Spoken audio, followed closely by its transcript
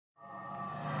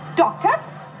Doctor?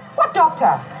 What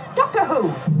doctor? Doctor who?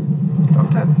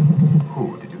 Doctor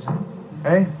who, did you say?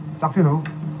 Eh? Doctor Who?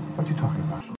 What are you talking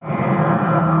about?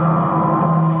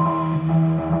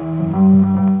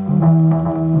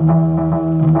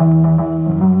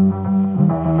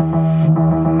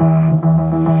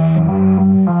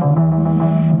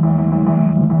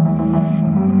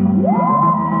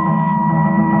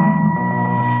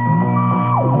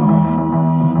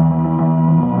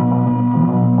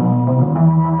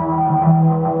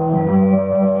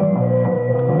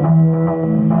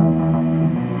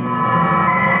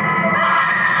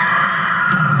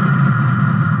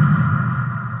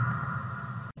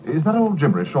 Is that all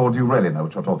gibberish, or do you really know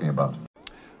what you're talking about?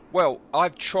 Well,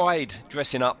 I've tried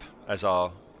dressing up as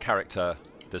our character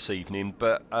this evening,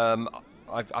 but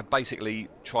I've basically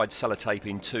tried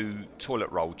sellotaping 2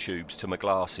 toilet roll tubes to my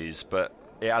glasses, but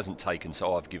it hasn't taken,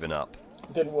 so I've given up.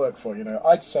 It didn't work for you, know.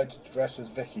 I decided to dress as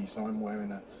Vicky, so I'm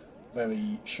wearing a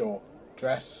very short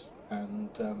dress and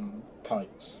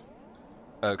tights.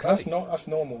 Okay. That's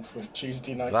normal for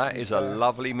Tuesday night. That is a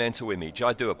lovely mental image.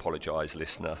 I do apologise,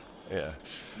 listener. Yeah.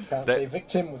 You can't say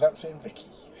victim without saying Vicky.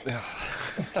 You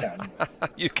can.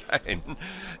 You can.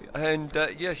 And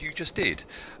yes, you just did.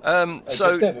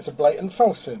 Just did. It's a blatant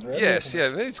falsehood, really. Yes,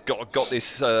 yeah. It's got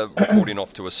this recording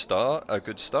off to a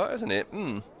good start, hasn't it?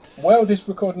 Mm. Well, this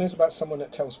recording is about someone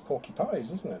that tells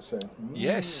porcupines, isn't it? So.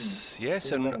 Yes,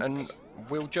 and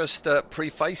we'll just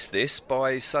preface this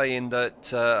by saying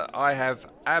that I have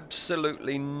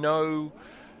absolutely no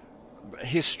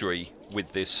history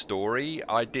with this story.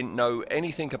 I didn't know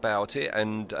anything about it,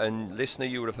 and listener,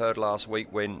 you would have heard last week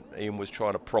when Ian was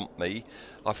trying to prompt me.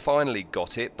 I finally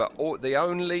got it, but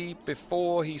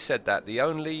before he said that, the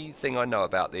only thing I know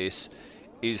about this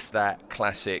is that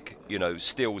classic,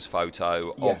 stills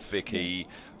photo of Vicky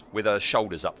with her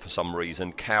shoulders up for some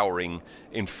reason, cowering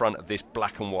in front of this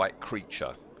black and white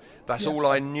creature. That's all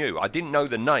I knew. I didn't know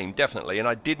the name, definitely, and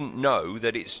I didn't know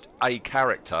that it's a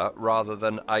character rather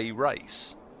than a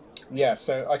race. Yeah,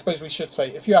 so I suppose we should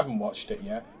say, if you haven't watched it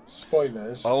yet,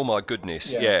 spoilers. Oh my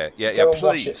goodness, yeah, Go and please.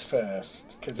 Watch it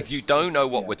first. If you don't know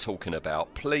what we're talking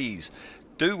about, please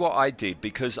do what I did,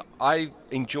 because I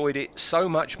enjoyed it so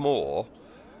much more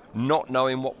not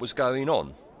knowing what was going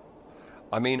on.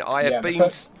 I mean, I have been...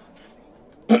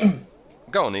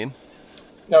 Go on, Ian.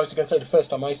 No, I was going to say, the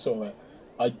first time I saw it,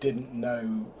 I didn't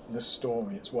know the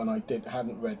story. It's one I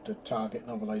hadn't read the Target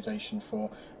novelisation for.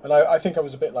 And I think I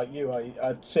was a bit like you.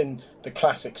 I'd seen the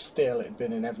classic still. It had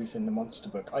been in everything, the monster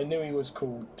book. I knew he was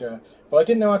called... well, I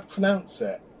didn't know how to pronounce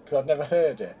it, because I'd never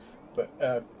heard it.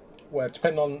 But,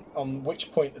 depending on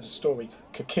which point of the story,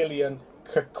 Koquillion,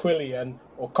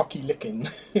 or Koquillion.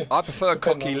 I prefer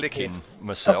Koquillion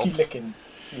myself. Koquillion,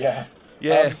 yeah.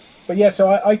 Yeah. But yeah,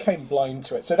 so I came blind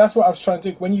to it. So that's what I was trying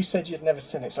to do. When you said you'd never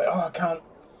seen it, it's like, I can't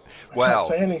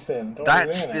say anything.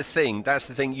 That's the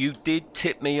thing. You did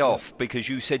tip me off, because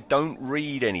you said don't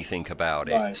read anything about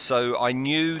it. Right. So I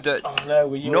knew that... Oh no,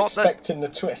 were you expecting the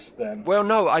twist then? Well,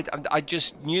 no, I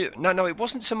just knew... No, it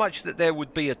wasn't so much that there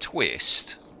would be a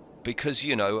twist, because,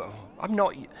 I'm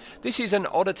not... This is an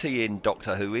oddity in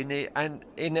Doctor Who, and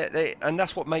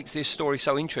that's what makes this story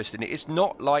so interesting. It's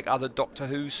not like other Doctor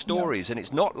Who stories, and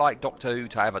it's not like Doctor Who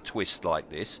to have a twist like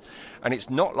this, and it's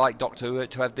not like Doctor Who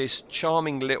to have this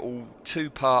charming little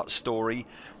 2-part story,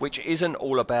 which isn't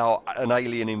all about an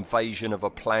alien invasion of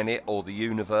a planet or the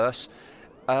universe,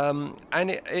 and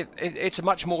it's a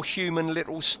much more human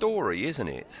little story, isn't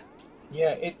it?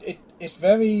 Yeah, it's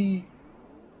very...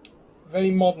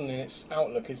 very modern in its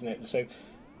outlook, isn't it? So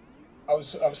I was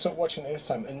sort of watching it this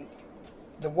time, and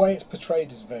the way it's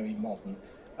portrayed is very modern.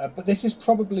 But this is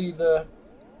probably the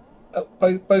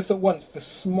both at once the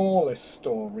smallest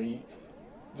story,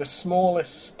 the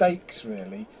smallest stakes,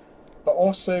 really, but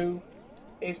also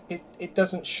it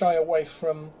doesn't shy away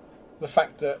from the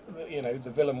fact that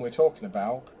the villain we're talking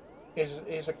about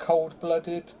is a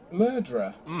cold-blooded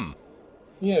murderer. Mm.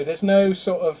 There's no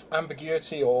sort of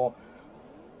ambiguity or.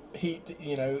 He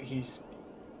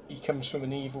comes from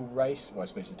an evil race. Well, I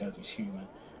suppose he does. He's human,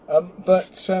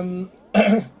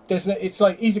 it's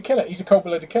like he's a killer. He's a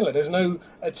cold-blooded killer. There's no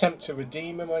attempt to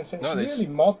redeem him or anything. It's really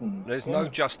modern. There's no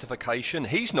justification.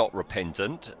 He's not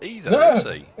repentant either, no, is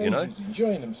he? He's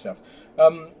enjoying himself.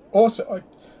 Also,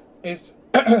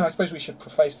 I suppose we should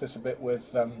preface this a bit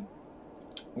with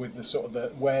the sort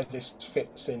of where this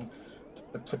fits in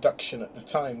the production at the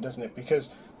time, doesn't it?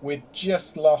 Because we'd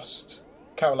just lost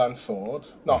Caroline Ford,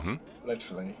 not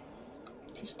literally.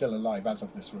 She's still alive as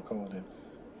of this recording.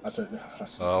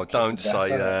 Don't say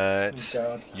that.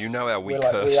 Oh, you know how we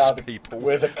curse people.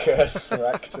 We're the curse for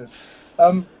actors.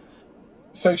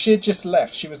 So she had just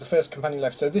left. She was the first companion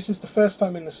left. So this is the first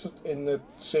time in the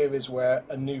series where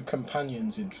a new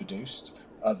companion's introduced,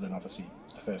 other than obviously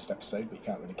the first episode, but you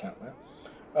can't really count that.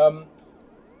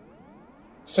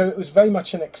 So it was very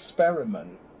much an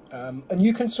experiment, and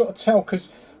you can sort of tell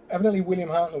because evidently William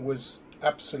Hartnell was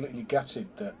absolutely gutted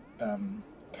that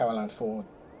Carol Ann Ford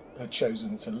had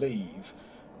chosen to leave,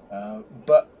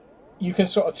 but you can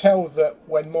sort of tell that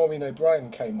when Maureen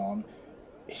O'Brien came on,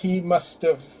 he must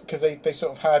have, because they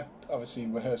sort of had obviously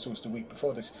rehearsals the week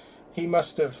before this, he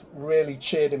must have really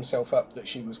cheered himself up that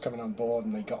she was coming on board,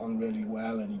 and they got on really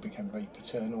well, and he became very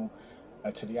paternal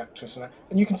to the actress and that.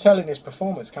 And you can tell in his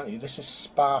performance, can't you? This is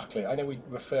sparkling. I know we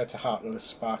refer to Hartnell as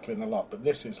sparkling a lot, but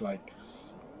this is like,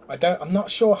 I'm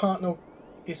not sure Hartnell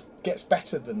gets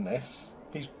better than this.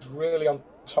 He's really on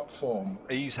top form.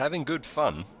 He's having good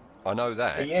fun. I know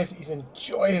that. He is. He's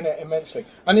enjoying it immensely.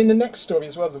 And in the next story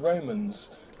as well, the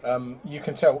Romans, you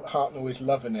can tell Hartnell is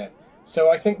loving it.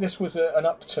 So I think this was an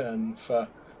upturn for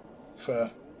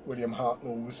William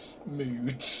Hartnell's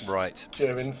moods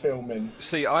during filming.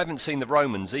 See, I haven't seen the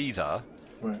Romans either,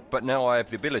 but now I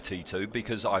have the ability to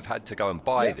because I've had to go and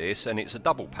buy this, and it's a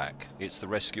double pack. It's the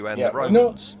Rescue and the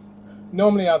Romans.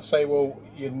 Normally I'd say, well,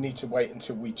 you need to wait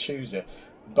until we choose it.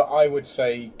 But I would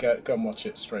say go and watch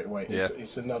it straight away.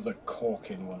 It's another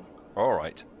corking one. All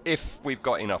right, if we've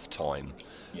got enough time,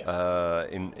 yes.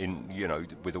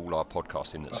 in with all our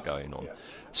podcasting that's going on. Yeah.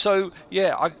 So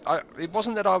I it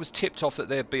wasn't that I was tipped off that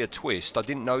there'd be a twist. I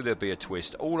didn't know there'd be a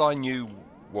twist. All I knew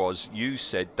was you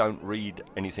said don't read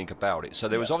anything about it. So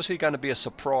there was obviously going to be a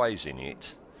surprise in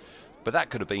it, but that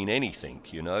could have been anything,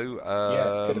 you know.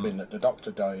 It could have been that the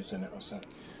Doctor dies in it or something.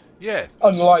 Yeah.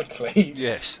 Unlikely.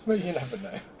 Yes. But you never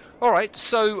know. All right,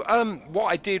 so what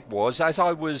I did was, as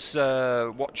I was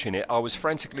watching it, I was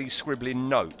frantically scribbling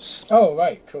notes. Oh,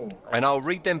 right, cool. And I'll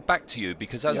read them back to you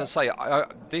because, as I say,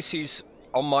 this is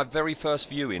on my very first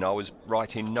viewing. I was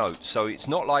writing notes, so it's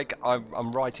not like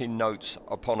I'm writing notes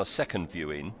upon a second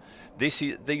viewing. These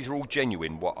are all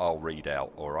genuine. What I'll read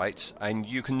out, all right, and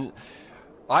you can.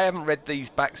 I haven't read these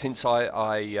back since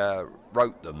I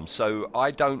wrote them, so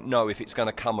I don't know if it's going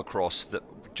to come across that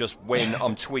just when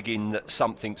I'm twigging that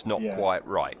something's not quite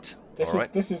right.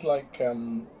 This is like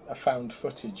a found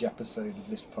footage episode of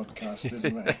this podcast,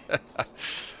 isn't it?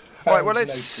 Right, well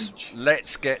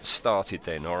let's get started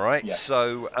then. All right. Yeah.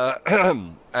 So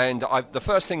and the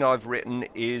first thing I've written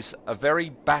is a very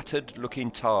battered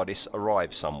looking TARDIS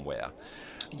arrives somewhere.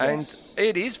 Yes. And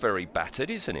it is very battered,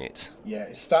 isn't it? Yeah,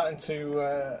 it's starting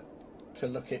to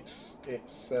look its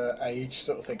age,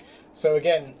 sort of thing. So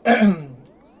again,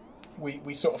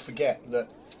 we sort of forget that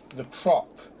the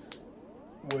prop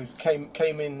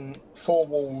came in 4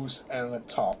 walls and a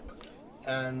top,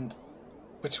 and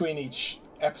between each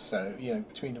episode,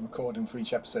 between the recording for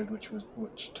each episode,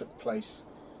 which took place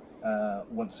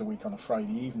once a week on a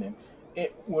Friday evening,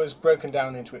 it was broken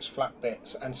down into its flat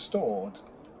bits and stored.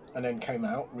 And then came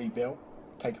out, rebuilt,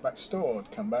 take it back, stored,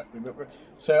 come back, rebuilt.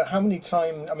 So how many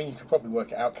times? I mean, you could probably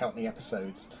work it out, counting the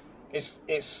episodes.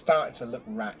 It's starting to look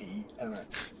ratty, isn't it?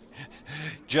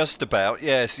 Just about,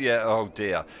 yes, yeah. Oh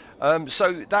dear.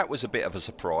 So that was a bit of a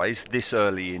surprise this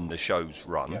early in the show's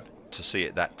run to see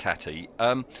it that tatty.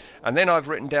 And then I've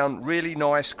written down really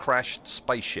nice crashed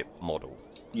spaceship model.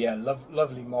 Yeah,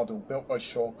 lovely model built by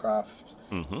Shawcraft.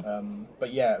 Mm-hmm.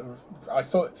 But yeah, I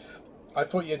thought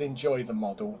you'd enjoy the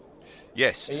model.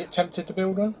 Yes. Are you tempted to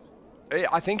build one?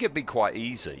 I think it'd be quite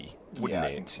easy, wouldn't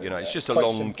it? So, it's just a quite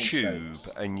long tube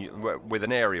with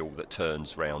an aerial that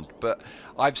turns round. But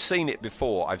I've seen it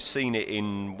before. I've seen it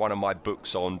in one of my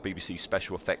books on BBC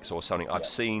Special Effects or something. I've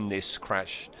seen this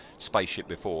crash spaceship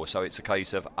before, so it's a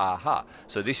case of aha.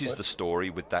 So this is the story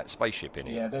with that spaceship in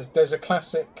it. Yeah, there's a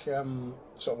classic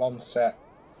sort of on-set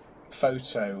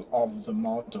photo of the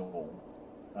model.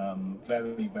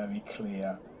 Very, very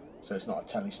clear. So it's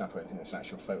not a telesnap or anything, it's an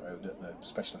actual photo that the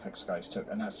special effects guys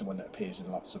took, and that's the one that appears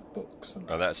in lots of books. And,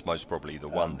 that's most probably the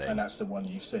one then. And that's the one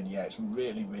you've seen, it's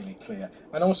really, really clear.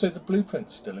 And also the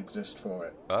blueprints still exist for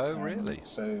it. Oh, really?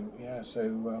 So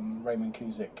Raymond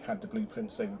Cusick had the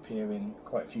blueprints, they appear in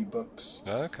quite a few books.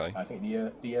 Okay. I think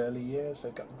the early years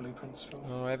they've got the blueprints for.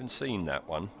 Oh, I haven't seen that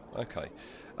one. Okay.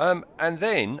 And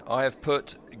then I have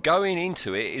put, going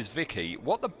into it is Vicky.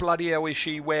 What the bloody hell is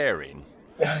she wearing?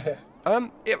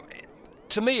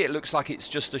 To me, it looks like it's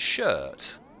just a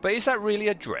shirt. But is that really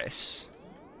a dress?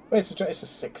 Well, it's the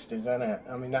 60s, isn't it?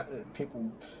 I mean,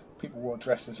 people wore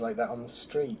dresses like that on the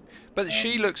street. But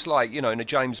she looks like, in a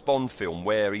James Bond film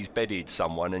where he's bedded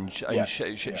someone and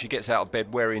she gets out of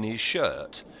bed wearing his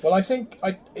shirt. Well, I think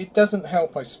it doesn't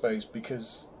help, I suppose,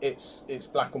 because it's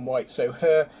black and white. So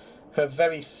her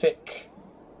very thick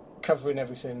covering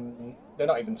everything. They're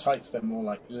not even tights; they're more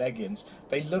like leggings.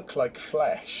 They look like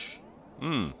flesh.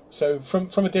 So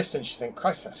from a distance, you think,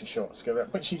 "Christ, that's a short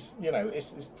skirt." But she's,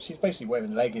 she's basically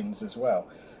wearing leggings as well.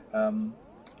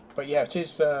 But yeah, it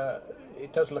is.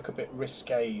 It does look a bit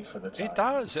risque for the time. It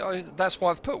does. That's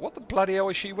why I've put. What the bloody hell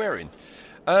is she wearing?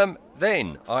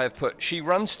 Then I have put. She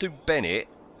runs to Bennett,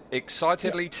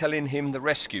 excitedly telling him the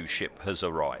rescue ship has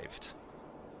arrived.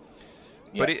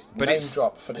 Yes, but name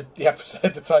drop for the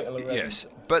episode, the title already. Yes,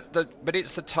 but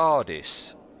it's the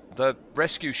TARDIS. The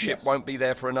rescue ship won't be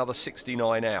there for another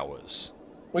 69 hours.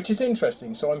 Which is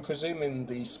interesting. So I'm presuming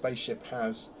the spaceship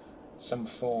has some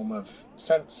form of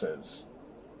sensors.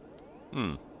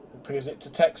 Because it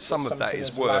detects some that of something that is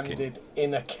has working. Landed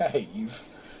in a cave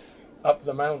up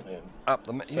the mountain.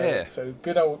 So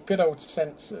good old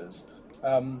sensors.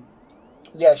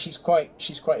 Yeah, she's quite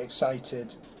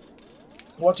excited.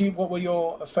 What were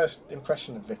your first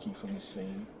impression of Vicky from this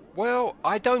scene? Well,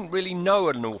 I don't really know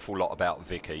an awful lot about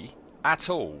Vicky at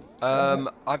all.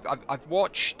 I've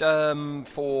watched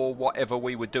for whatever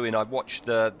we were doing. I watched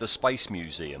the Space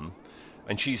Museum,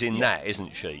 and she's in that,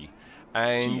 isn't she?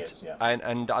 And she is, yes.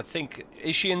 and I think,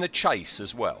 is she in The Chase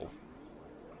as well?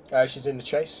 She's in The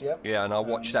Chase, yeah. Yeah, and I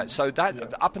watched that. So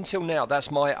up until now, that's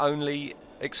my only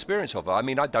experience of her. I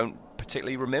mean, I don't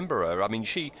particularly remember her. I mean,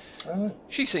 she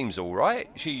seems all right.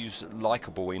 She's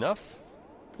likeable enough.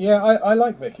 Yeah, I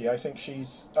like Vicky. I think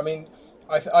she's. I mean,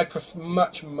 I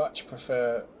much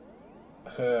prefer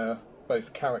her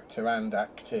both character and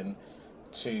acting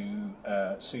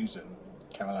to Susan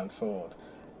Caroline Ford,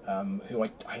 who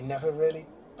I never really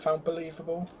found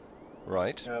believable.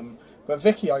 Right. But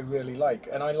Vicky I really like,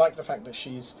 and I like the fact that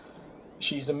she's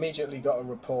immediately got a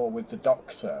rapport with the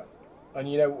Doctor. And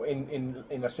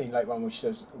in a scene later on, where she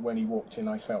says, "When he walked in,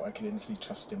 I felt I could instantly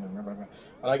trust him," and blah, blah, blah.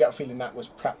 And I get a feeling that was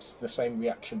perhaps the same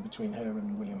reaction between her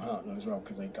and William Hartnell as well,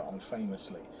 because they got on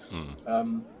famously.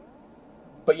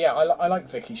 But yeah, I like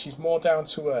Vicky. She's more down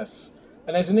to earth.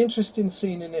 And there's an interesting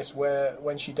scene in this where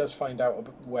when she does find out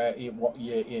what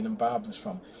year Ian and Barbara's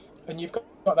from, and you've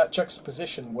got that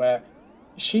juxtaposition where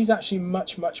she's actually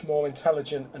much more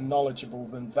intelligent and knowledgeable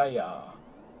than they are.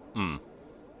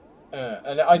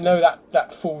 And I know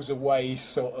that falls away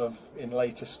sort of in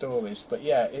later stories, but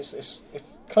yeah, it's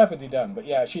cleverly done. But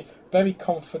yeah, she's very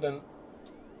confident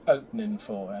opening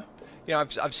for her. Yeah,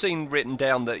 I've seen written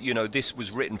down that this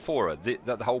was written for her. That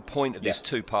the whole point of this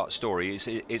two-part story is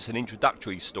it's an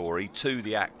introductory story to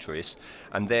the actress,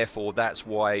 and therefore that's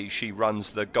why she runs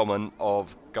the gamut or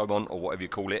whatever you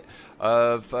call it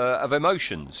of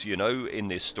emotions. In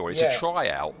this story, it's a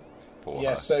tryout for her.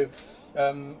 Yeah, so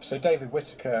David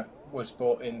Whittaker was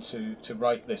brought in to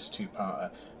write this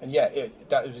two-parter, and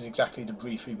that was exactly the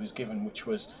brief he was given, which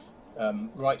was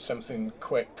write something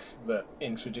quick that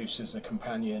introduces the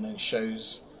companion and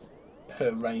shows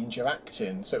her range of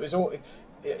acting. So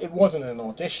it wasn't an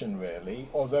audition really,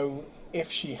 although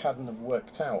if she hadn't have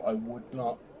worked out, I would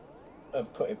not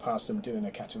have put it past them doing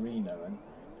a Katerina and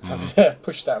having her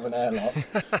pushed out of an airlock.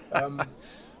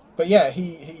 But yeah,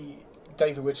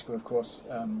 David Whittaker, of course,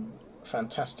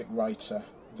 fantastic writer,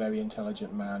 very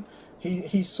intelligent man.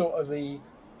 He's sort of I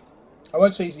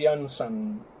won't say he's the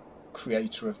unsung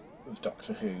creator of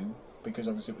Doctor Who, because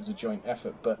obviously it was a joint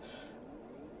effort, but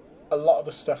a lot of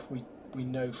the stuff we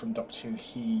know from Doctor Who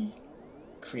he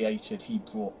created, he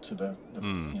brought to the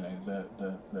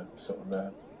sort of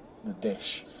the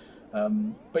dish.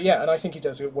 But yeah, and I think he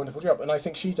does a wonderful job, and I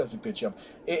think she does a good job.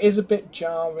 It is a bit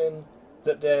jarring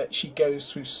that she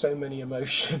goes through so many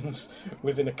emotions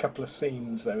within a couple of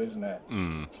scenes, though, isn't it?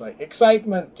 It's like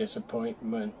excitement,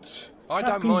 disappointment. I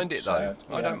don't mind it though.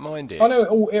 Yeah. I don't mind it. I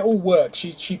know it all works.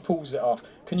 She pulls it off.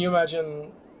 Can you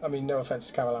imagine? I mean, no offense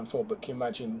to Caroline Ford, but can you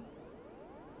imagine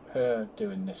her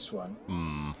doing this one?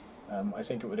 I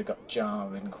think it would have got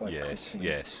jarring quite quickly.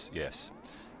 Yes.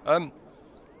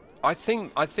 I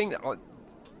think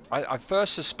I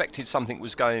first suspected something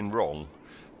was going wrong.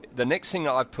 The next thing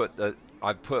I put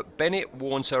Bennett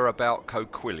warns her about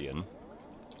Koquillion.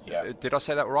 Yeah. Did I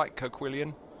say that right?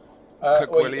 Koquillion?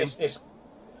 Koquillion.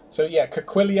 So yeah,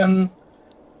 Koquillion,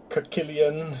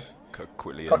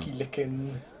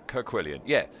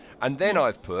 yeah. And then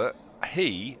I've put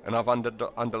he, and I've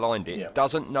underlined it,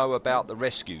 doesn't know about the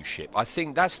rescue ship. I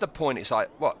think that's the point. It's like,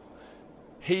 what?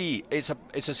 It's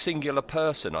a singular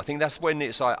person. I think that's when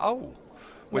it's like,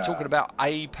 we're talking about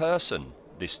a person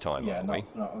this time, aren't we?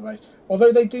 Not a race.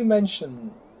 Although they do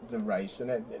mention the race,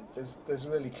 and there's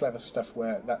really clever stuff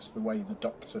where that's the way the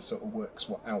Doctor sort of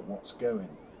works out what's going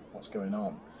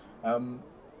on.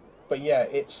 But yeah,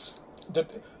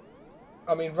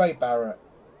 Ray Barrett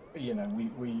you know,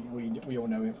 we all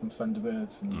know him from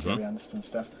Thunderbirds and Jerry Anderson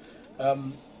stuff.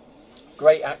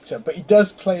 Great actor, but he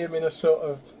does play him in a sort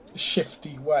of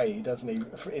shifty way, doesn't he?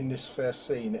 In this first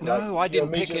scene, No, I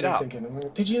didn't pick it up.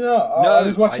 Thinking, did you not? Oh, No, I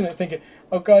was watching it thinking,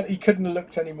 oh god, he couldn't have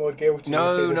looked any more guilty.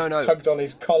 No, if he'd no. tugged on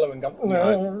his collar and gone.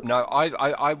 No.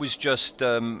 I was just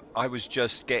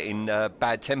getting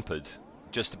bad-tempered.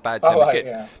 Just a bad Oh, temper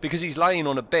right, because he's laying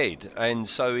on a bed, and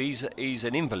so he's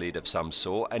an invalid of some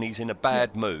sort, and he's in a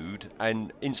bad mood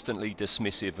and instantly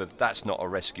dismissive of that's not a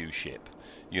rescue ship,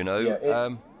 you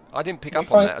know. I didn't pick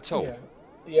up on that at all.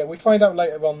 Yeah, we find out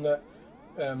later on that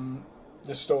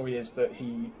the story is that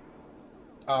he,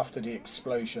 after the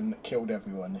explosion that killed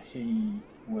everyone, he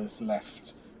was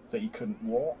left that he couldn't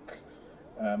walk.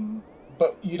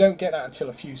 But you don't get that until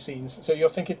a few scenes. So you're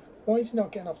thinking, why is he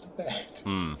not getting off the bed?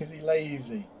 Is he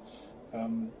lazy?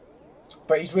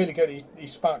 But he's really good. He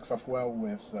sparks off well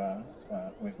with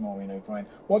Maureen O'Brien.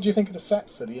 What do you think of the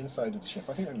sets at the inside of the ship?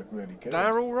 I think they look really good.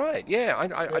 They're all right. Yeah,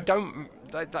 I don't.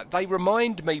 They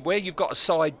remind me where you've got a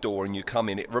side door and you come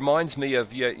in. It reminds me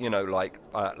of like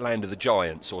Land of the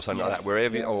Giants or something like that.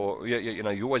 Wherever you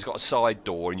know, you always got a side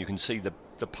door and you can see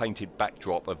the painted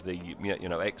backdrop of the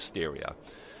exterior.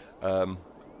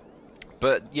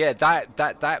 But yeah,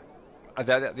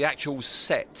 the actual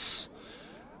sets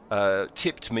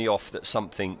tipped me off that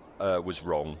something was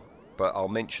wrong, but I'll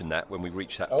mention that when we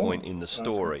reach that point in the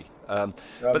story. But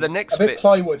the next a bit bit,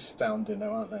 plywood sounding,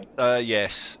 though, aren't they?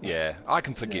 Yes, yeah, I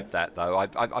can forgive that though.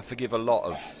 I forgive a lot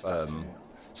of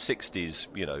 60s,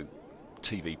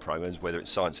 TV programs, whether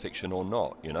it's science fiction or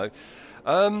not,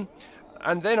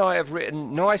 And then I have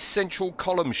written nice central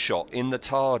column shot in the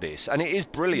TARDIS, and it is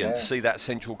brilliant to see that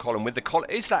central column with the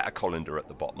Is that a colander at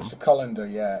the bottom? It's a colander,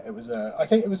 yeah. It was I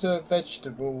think it was a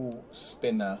vegetable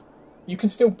spinner. You can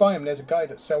still buy them. There's a guy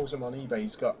that sells them on eBay.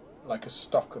 He's got like a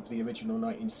stock of the original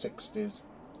 1960s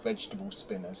vegetable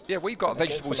spinners. Yeah, we've got a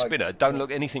vegetable spinner. Don't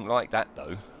look anything like that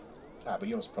though. But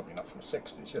yours probably not from the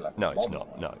 60s. You're like no, it's not.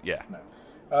 One. No, yeah. No.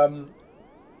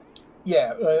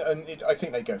 I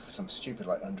think they go for some stupid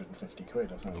like 150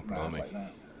 quid or something like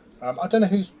that. I don't know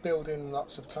who's building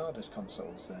lots of TARDIS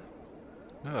consoles there.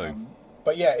 No.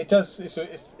 But yeah, it does.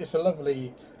 It's a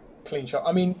lovely, clean shot.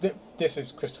 I mean, this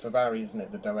is Christopher Barry, isn't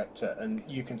it, the director? And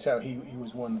you can tell he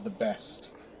was one of the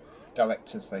best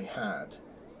directors they had.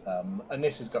 And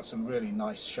this has got some really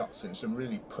nice shots in, some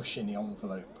really pushing the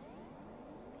envelope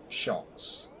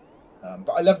shots.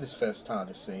 But I love this first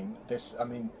TARDIS scene.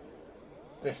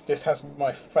 This has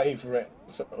my favourite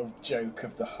sort of joke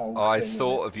of the whole thing. I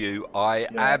thought of you.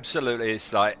 Absolutely.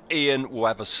 It's like Ian will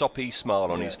have a soppy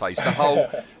smile on his face. The whole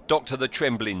Doctor the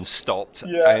Trembling stopped,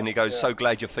 and he goes, "So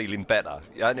glad you're feeling better."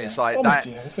 And it's like that.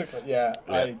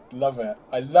 I love it.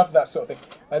 I love that sort of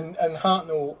thing. And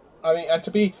Hartnell. I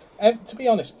mean, and to be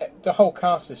honest, the whole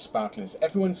cast is sparkling.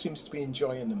 Everyone seems to be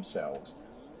enjoying themselves,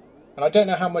 and I don't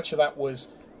know how much of that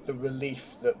was the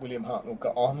relief that William Hartnell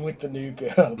got on with the new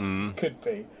girl. Could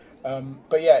be.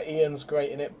 But yeah, Ian's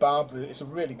great in it. Barbara, it's a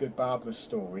really good Barbara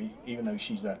story, even though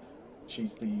she's the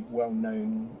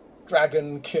well-known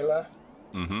dragon killer.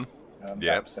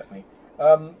 That upset me.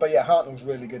 But yeah, Hartnell's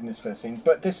really good in this first scene.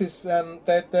 But this is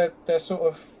they're sort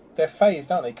of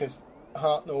phased, aren't they? Because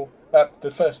Hartnell,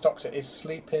 the first Doctor, is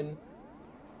sleeping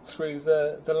through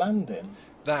the landing.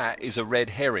 That is a red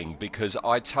herring because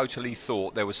I totally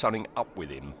thought there was something up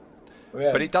with him.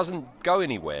 Really? But it doesn't go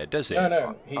anywhere, does it?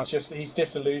 No. He's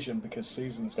disillusioned because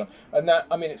Susan's gone. And that,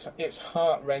 I mean, it's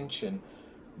heart-wrenching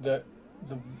that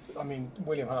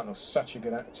William Hartnell's such a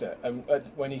good actor. And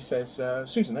when he says,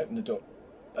 Susan, open the door,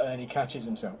 and he catches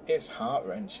himself, it's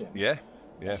heart-wrenching. Yeah.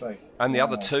 It's like, and the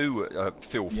other two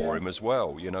feel for him as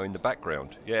well, in the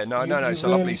background. Yeah, no, it's a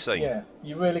lovely scene. Yeah,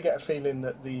 you really get a feeling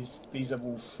that these are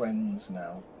all friends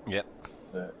now. Yep.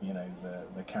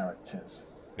 The characters.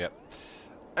 Yep.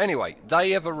 Anyway,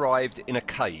 they have arrived in a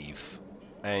cave,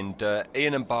 and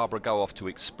Ian and Barbara go off to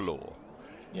explore.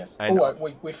 Yes.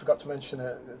 We forgot to mention.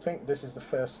 I think this is the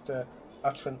first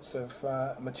utterance of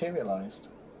materialised.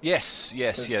 Yes.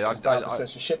 Barbara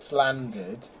says the ship's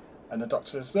landed. And the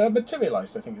Doctor says,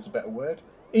 materialised, I think is a better word.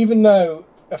 Even though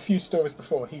a few stories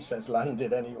before he says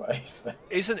landed anyway. So.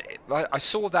 Isn't it? I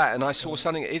saw that and I saw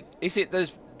something. Is it the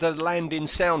landing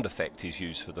sound effect is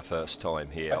used for the first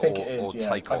time here? I think it is, or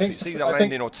takeoff? It's either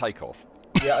landing or takeoff.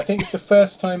 Yeah, I think it's the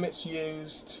first time it's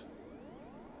used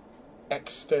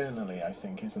externally, I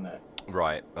think, isn't it?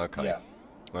 Right, okay. Yeah.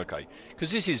 Okay.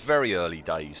 Because this is very early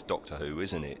days Doctor Who,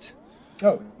 isn't it?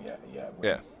 Oh, yeah.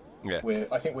 Yeah.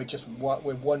 I think we're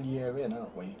 1 year in,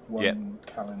 aren't we? One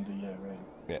calendar year in.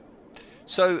 Yeah.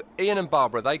 So Ian and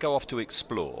Barbara, they go off to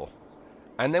explore,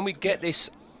 and then we get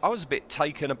this I was a bit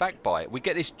taken aback by it. We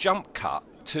get this jump cut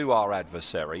to our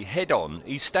adversary head on.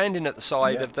 He's standing at the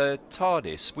side of the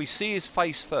TARDIS. We see his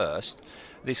face first,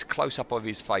 this close up of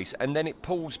his face, and then it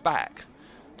pulls back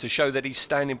to show that he's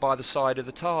standing by the side of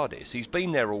the TARDIS. He's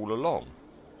been there all along.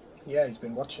 Yeah, he's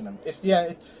been watching them. It's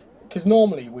because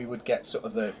normally we would get sort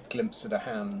of the glimpse of the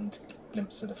hand,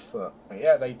 glimpse of the foot. But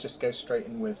yeah, they just go straight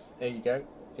in with, here you go,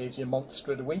 here's your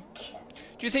monster of the week.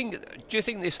 Do you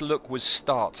think this look was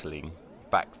startling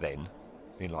back then,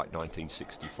 in like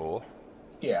 1964?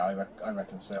 Yeah, I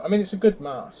reckon so. I mean, it's a good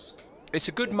mask. It's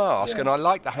a good mask, and I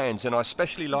like the hands, and I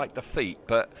especially like the feet,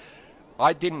 but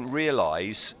I didn't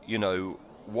realise,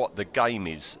 what the game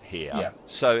is here. Yeah.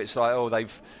 So it's like, oh,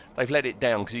 they've let it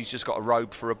down because he's just got a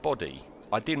robe for a body.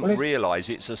 I didn't realise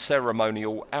it's a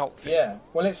ceremonial outfit. Yeah,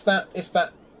 well, it's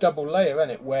that double layer,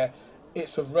 isn't it, where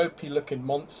it's a ropey-looking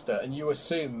monster, and you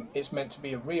assume it's meant to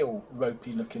be a real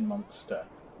ropey-looking monster,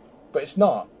 but it's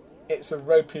not. It's a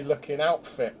ropey-looking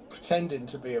outfit pretending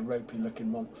to be a ropey-looking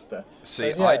monster.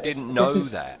 See, I didn't know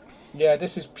that. Yeah,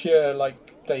 this is pure,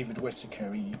 like, David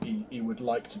Whittaker. He would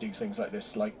like to do things like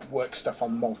this, like work stuff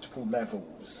on multiple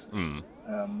levels.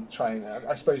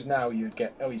 I suppose now you'd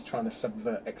get, he's trying to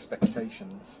subvert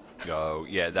expectations. Oh,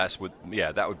 yeah, that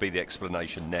would be the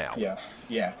explanation now.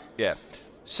 Yeah.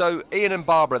 So Ian and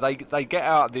Barbara, they get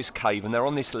out of this cave and they're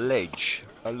on this ledge,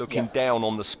 looking down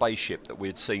on the spaceship that we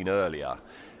had seen earlier.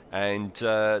 And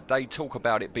they talk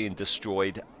about it being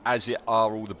destroyed, as it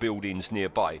are all the buildings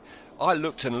nearby. I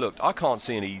looked and looked. I can't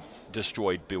see any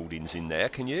destroyed buildings in there.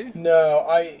 Can you? No,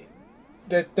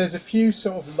 there's a few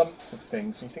sort of lumps of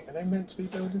things. You think, are they meant to be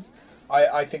buildings?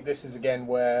 I think this is again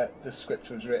where the script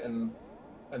was written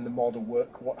and the model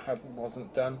work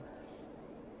wasn't done.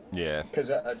 Yeah.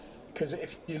 Because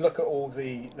if you look at all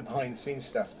the behind the scenes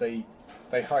stuff, they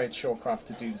hired Shawcraft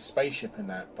to do the spaceship and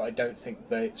that, but I don't think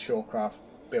that Shawcraft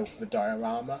built the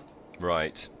diorama.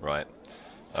 Right.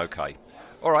 Okay.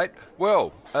 All right.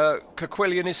 Well,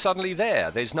 Koquillion is suddenly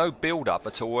there. There's no build-up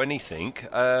at all, anything.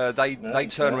 They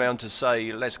turn around to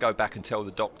say, let's go back and tell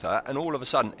the Doctor, and all of a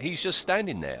sudden, he's just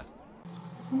standing there.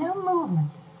 There's no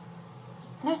movement.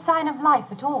 No sign of life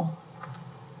at all.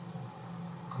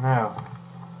 No.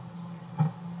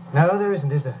 No, there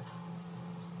isn't, is there?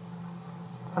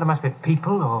 Well, there must be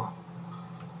people or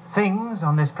things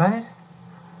on this planet.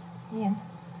 Ian?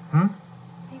 Are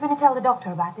you going to tell the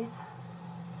Doctor about this?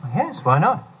 Well, yes, why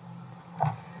not?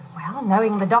 Well,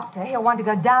 knowing the Doctor, he'll want to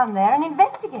go down there and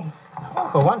investigate. Well,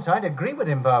 for once, I'd agree with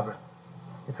him, Barbara.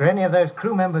 If there are any of those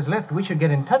crew members left, we should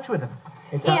get in touch with them.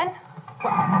 Ian?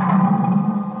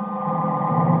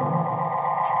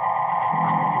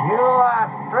 You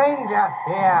are strangers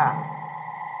here.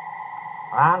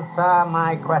 Answer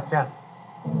my question.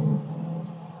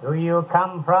 Do you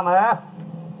come from Earth?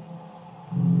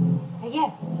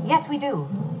 Yes, we do.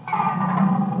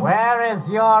 Where is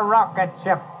your rocket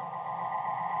ship?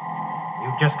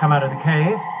 You've just come out of the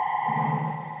cave.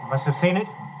 You must have seen it.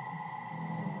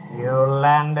 You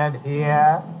landed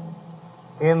here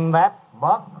in that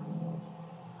box?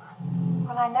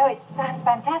 Well, I know it sounds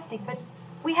fantastic, but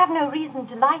we have no reason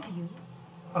to lie to you.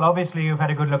 Well, obviously you've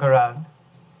had a good look around.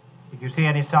 Did you see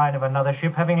any sign of another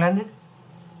ship having landed?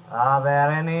 Are there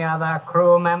any other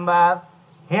crew members?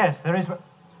 Yes, there is.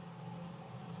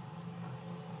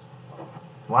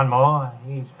 One more.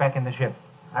 He's back in the ship.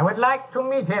 I would like to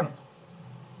meet him.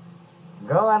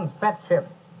 Go and fetch him.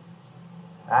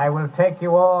 I will take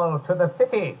you all to the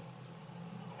city.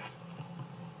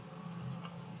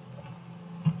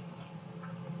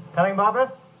 Coming,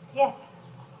 Barbara? Yes.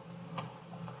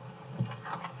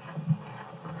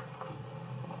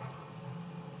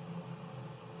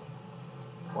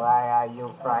 Why are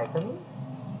you frightened?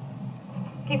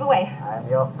 Keep away. I'm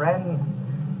your friend.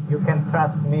 You can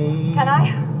trust me. Can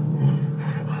I?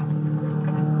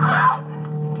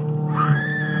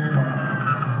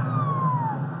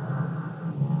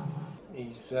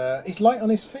 He's light on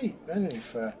his feet, isn't he,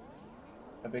 for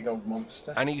a big old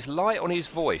monster? And he's light on his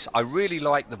voice. I really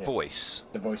like the voice.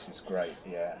 The voice is great,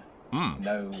 yeah.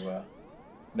 No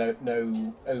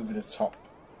over the top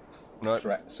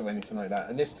threats or anything like that.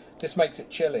 And this makes it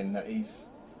chilling that he's,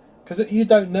 because you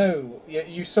don't know.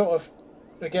 You sort of,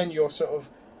 again, you're sort of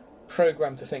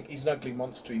programmed to think he's an ugly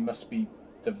monster. He must be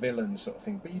the villain, sort of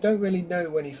thing. But you don't really know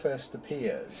when he first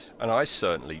appears. And I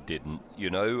certainly didn't.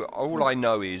 All I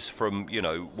know is from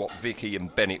what Vicky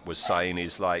and Bennett was saying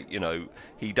is like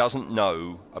he doesn't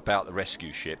know about the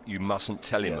rescue ship. You mustn't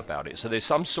tell him about it. So there's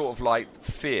some sort of like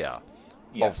fear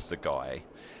of the guy.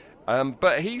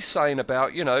 But he's saying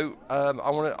about, I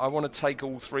want to take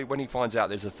all three, when he finds out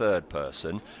there's a third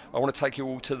person, I want to take you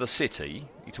all to the city.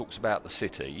 He talks about the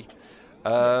city.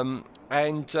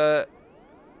 And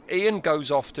Ian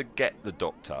goes off to get the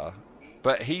Doctor,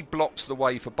 but he blocks the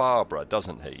way for Barbara,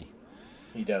 doesn't he?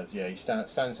 He does, yeah. He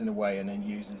stands in the way and then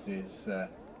uses his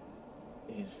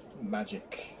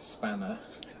magic spanner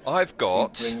to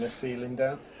bring the ceiling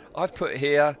down. I've put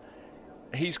here,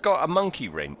 he's got a monkey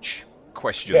wrench,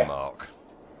 question Yeah. mark.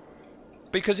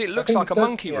 Because it looks like a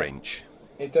monkey wrench.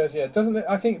 It does, yeah. Doesn't it?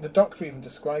 I think the Doctor even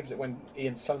describes it when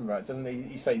Ian's telling about it, doesn't he?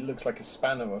 He say he looks like a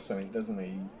spanner or something, doesn't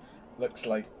he? Looks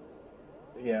like,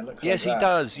 yeah, looks yes, like he that.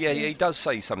 does. Yeah, he does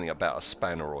say something about a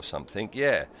spanner or something.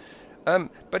 Yeah.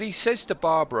 But he says to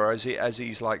Barbara as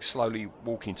he's like slowly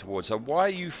walking towards her, "Why are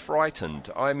you frightened?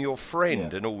 I'm your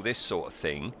friend," and all this sort of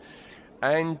thing.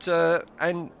 And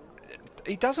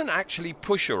he doesn't actually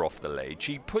push her off the ledge.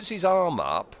 He puts his arm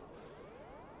up,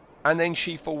 and then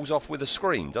she falls off with a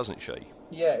scream, doesn't she?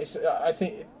 Yeah, it's. I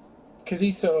think because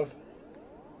he's sort of.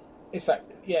 It's like,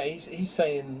 yeah, he's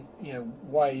saying, you know,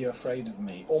 why are you afraid of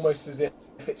me? Almost as if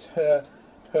it's her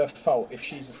fault. If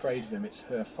she's afraid of him, it's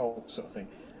her fault, sort of thing.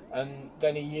 And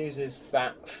then he uses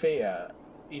that fear.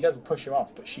 He doesn't push her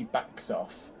off, but she backs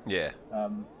off. Yeah.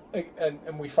 And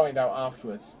we find out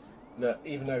afterwards that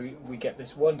even though we get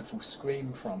this wonderful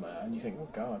scream from her, and you think, oh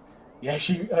God, yeah,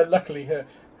 she luckily her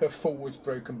fall was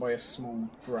broken by a small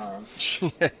branch.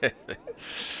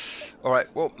 All right.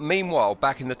 Well, meanwhile,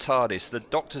 back in the TARDIS, the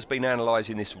Doctor's been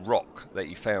analysing this rock that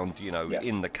he found, you know,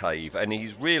 in the cave, and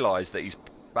he's realised that he's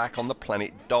back on the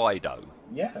planet Dido.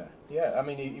 Yeah. I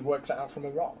mean, he works it out from a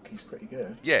rock. He's pretty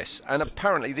good. Yes, and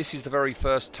apparently this is the very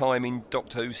first time in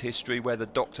Doctor Who's history where the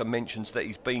Doctor mentions that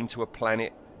he's been to a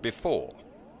planet before.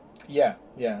 Yeah.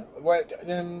 Well,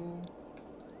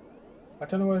 I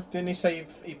don't know. Didn't he say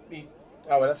he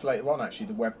oh, well, that's later on, actually,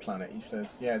 the web planet. He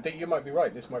says, yeah, you might be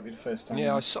right. This might be the first time.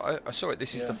 Yeah, I saw it.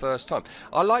 This is the first time.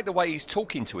 I like the way he's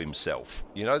talking to himself.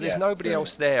 You know, there's nobody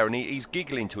else there, and he's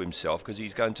giggling to himself because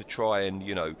he's going to try and,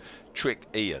 you know, trick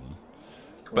Ian.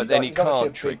 But then he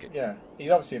can't trick it. Yeah, he's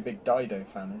obviously a big Dido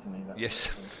fan, isn't he? That's yes.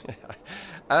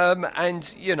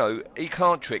 And, you know, he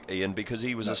can't trick Ian because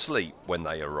he was asleep when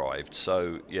they arrived.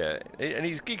 So, yeah, and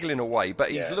he's giggling away,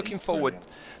 but he's looking forward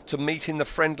to meeting the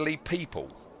friendly people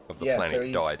of the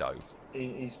planet Dido.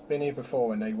 He's been here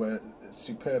before and they were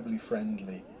superbly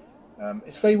friendly.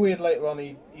 It's very weird later on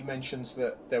he mentions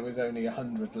that there was only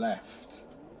 100 left.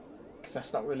 Because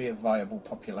that's not really a viable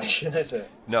population, is it?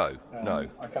 No.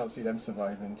 I can't see them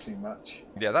surviving too much.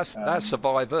 Yeah, that's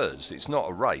survivors. It's not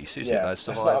a race, is it? That's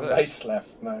survivors. That's not a race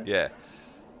left, no. Yeah.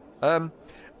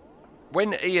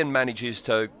 When Ian manages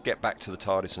to get back to the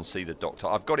TARDIS and see the Doctor,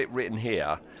 I've got it written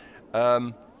here.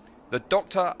 The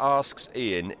Doctor asks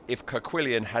Ian if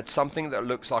Koquillion had something that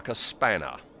looks like a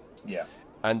spanner. Yeah.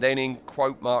 And then in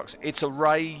quote marks, it's a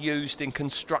ray used in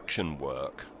construction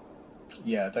work.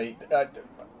 Yeah,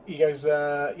 he goes,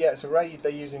 it's a ray they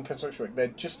use in construction work.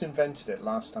 They'd just invented it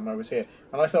last time I was here.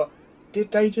 And I thought,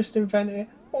 did they just invent it?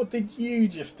 Or did you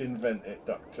just invent it,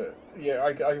 Doctor? Yeah,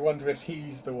 I wonder if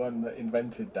he's the one that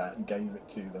invented that and gave it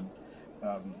to them.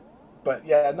 But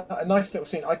yeah, a nice little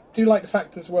scene. I do like the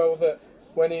fact as well that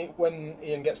when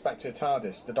Ian gets back to the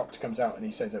TARDIS, the Doctor comes out and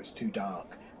he says, oh, it's too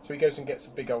dark. So he goes and gets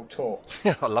a big old torch.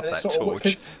 I love that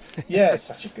torch. Yeah, it's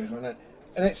such a good one, isn't it?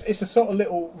 And it's a sort of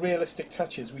little realistic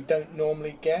touches we don't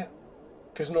normally get,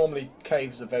 because normally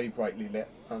caves are very brightly lit,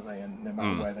 aren't they? And no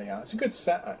matter where they are, it's a good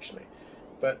set actually.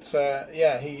 But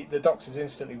the Doctor's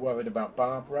instantly worried about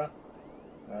Barbara,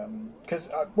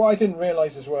 because what I didn't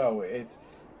realise as well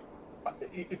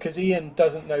because Ian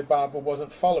doesn't know Barbara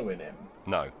wasn't following him.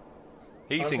 No,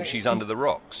 he thinks she's under the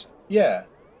rocks. Yeah,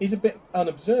 he's a bit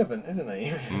unobservant, isn't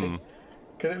he?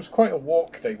 Because it was quite a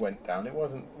walk they went down. It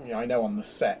wasn't, I know on the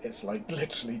set it's like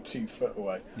literally 2 foot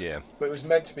away. Yeah. But it was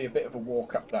meant to be a bit of a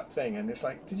walk up that thing, and it's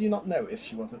like, did you not notice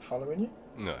she wasn't following you?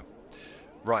 No.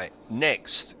 Right,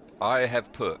 next, I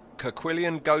have put,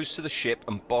 Koquillion goes to the ship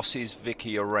and bosses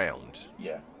Vicky around.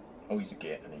 Yeah. Oh, he's a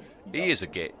git, isn't he? He is a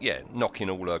git, yeah, knocking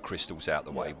all her crystals out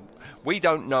the way. We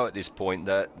don't know at this point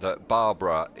that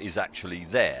Barbara is actually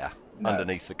there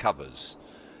underneath the covers.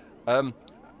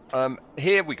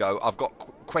 Here we go. I've got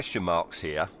question marks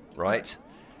here, right?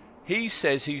 He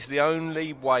says he's the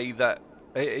only way that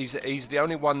he's the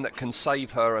only one that can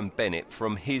save her and Bennett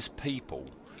from his people.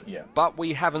 Yeah. But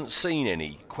we haven't seen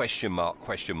any question mark.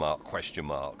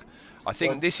 I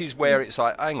think this is where it's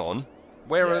like, hang on,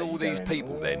 where are all these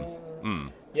people then?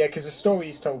 Yeah, because the story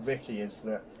he's told Vicky is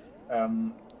that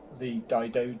the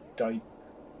Didoian,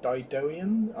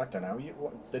 I don't know,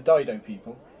 the Dido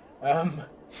people,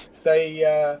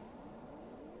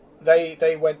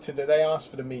 they went to they asked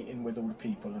for the meeting with all the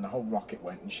people, and the whole rocket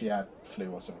went, and she had flu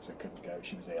or something, so couldn't go.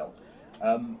 She was ill.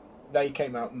 they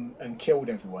came out and killed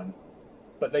everyone,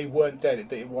 but they weren't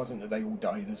dead. It wasn't that they all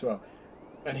died as well.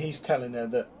 And he's telling her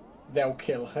that they'll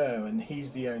kill her, and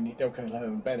they'll kill her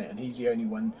and Bennett, and he's the only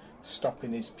one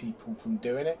stopping his people from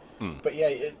doing it. But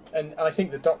yeah, and I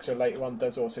think the Doctor later on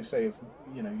does also say,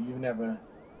 you've never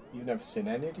seen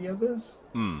any of the others,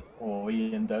 or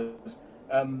Ian does,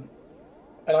 and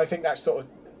I think that's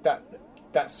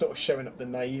sort of showing up the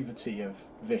naivety of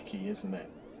Vicky, isn't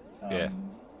it?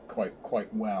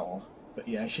 Quite well. But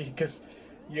yeah, because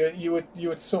you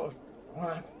would sort of.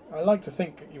 Well, I like to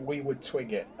think we would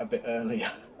twig it a bit earlier.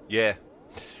 Yeah,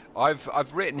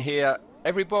 I've written here.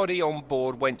 Everybody on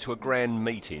board went to a grand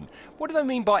meeting. What do they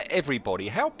mean by everybody?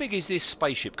 How big is this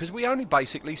spaceship? Because we only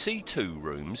basically see 2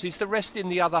 rooms. Is the rest in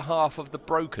the other half of the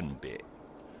broken bit?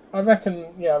 I reckon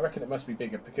it must be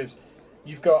bigger, because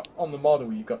you've got, on the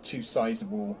model, you've got 2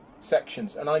 sizable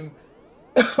sections, and I'm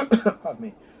pardon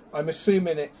me, I'm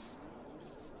assuming it's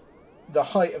the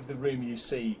height of the room you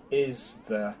see is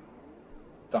the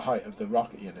height of the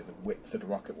rocket, the width of the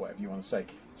rocket, whatever you want to say.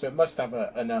 So it must have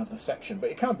another section, but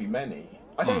it can't be many.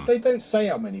 They don't say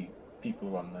how many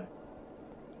people are on there.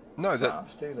 No,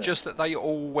 Craft, just that they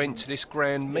all went to this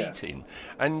grand meeting.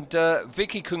 And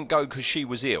Vicky couldn't go because she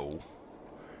was ill.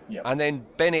 Yep. And then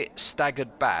Bennett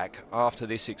staggered back after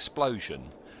this explosion.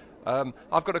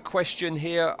 I've got a question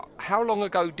here. How long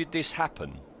ago did this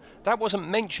happen? That wasn't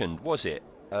mentioned, was it,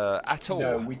 at all?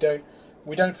 No,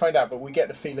 we don't find out, but we get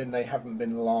the feeling they haven't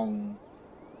been long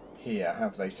here,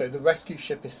 have they? So the rescue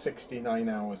ship is 69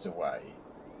 hours away.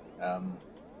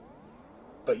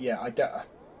 But yeah, I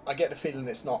get the feeling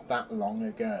it's not that long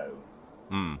ago.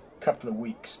 Couple of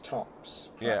weeks tops,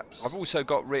 perhaps. Yeah, I've also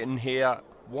got written here,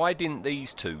 why didn't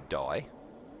these 2 die?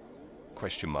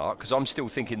 Question mark, because I'm still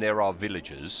thinking there are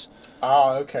villagers.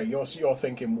 Ah, okay. You're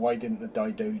thinking, why didn't the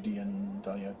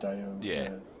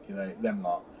them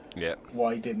lot? Yeah.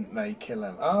 Why didn't they kill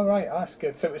him? Oh, right, that's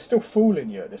good. So it's still fooling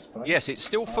you at this point. Yes, it's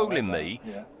still fooling me,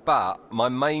 but my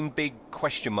main big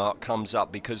question mark comes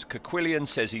up because Koquillion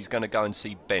says he's going to go and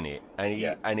see Bennett,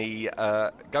 and he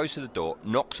goes to the door,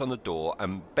 knocks on the door,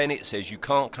 and Bennett says, you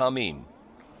can't come in.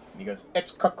 And he goes,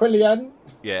 it's Koquillion.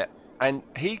 Yeah, and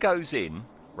he goes in,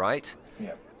 right?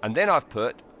 Yeah. And then I've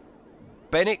put,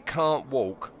 Bennett can't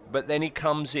walk, but then he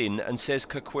comes in and says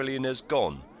Koquillion has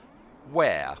gone.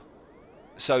 Where?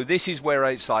 So this is where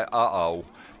it's like,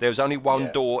 there's only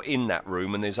one door in that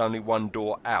room and there's only one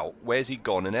door out. Where's he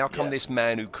gone? And how come this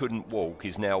man who couldn't walk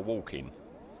is now walking?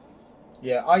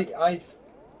 Yeah, I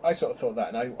sort of thought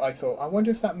that, and I thought, I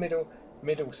wonder if that middle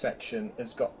section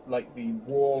has got, like, the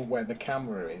wall where the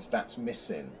camera is, that's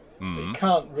missing. But it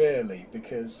can't really,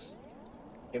 because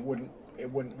it wouldn't.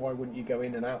 Why wouldn't you go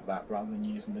in and out that rather than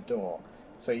using the door?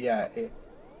 So yeah,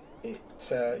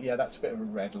 that's a bit of a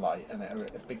red light, and a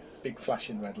big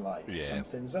flashing red light. Yeah.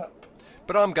 Something's up.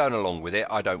 But I'm going along with it.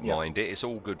 I don't mind it. It's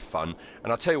all good fun.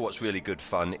 And I'll tell you what's really good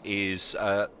fun is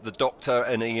the Doctor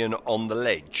and Ian on the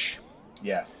ledge.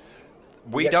 Yeah.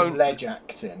 We don't some ledge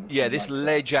acting. Yeah, this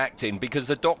ledge acting, because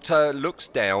the Doctor looks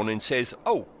down and says,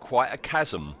 "Oh, quite a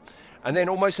chasm." And then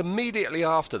almost immediately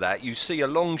after that, you see a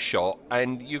long shot,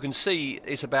 and you can see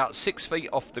it's about 6 feet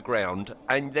off the ground,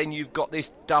 and then you've got this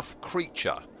duff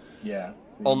creature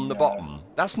on the bottom.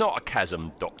 That's not a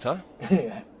chasm, Doctor.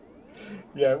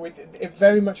 It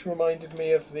very much reminded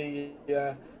me of the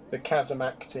chasm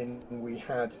acting we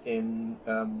had in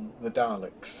the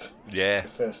Daleks. Yeah. The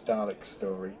first Dalek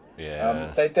story.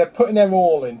 Yeah. They're putting their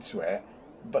all into it,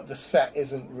 but the set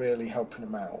isn't really helping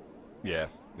them out. Yeah.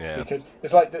 Yeah. Because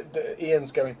it's like the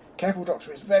Ian's going, "Careful,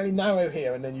 Doctor, it's very narrow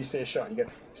here," and then you see a shot and you go,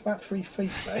 "It's about 3 feet,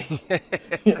 mate."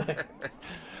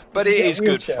 But it is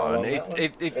good fun. Fun.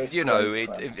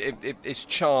 It's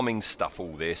charming stuff,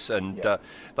 all this, and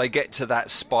they get to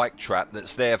that spike trap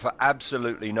that's there for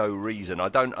absolutely no reason. I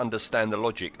don't understand the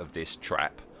logic of this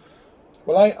trap.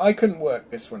 Well, I couldn't work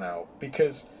this one out,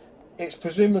 because it's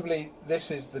presumably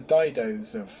this is the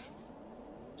Didos have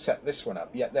set this one up,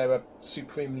 yet they're a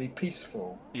supremely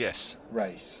peaceful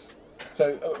race.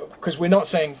 So, because we're not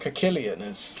saying Koquillion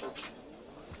has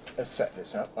set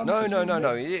this up. No.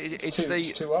 It's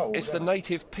too old. It's the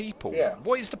native people. Yeah.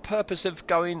 What is the purpose of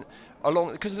going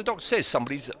along? Because the Doctor says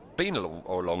somebody's been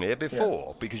along here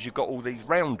before, because you've got all these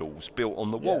roundels built on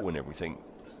the wall and everything.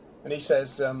 And he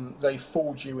says they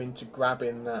fooled you into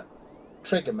grabbing that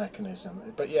trigger mechanism.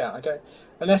 But yeah, I don't.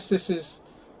 Unless this is.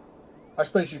 I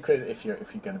suppose you could, if you're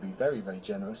going to be very, very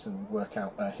generous and work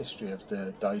out a history of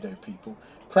the Dido people.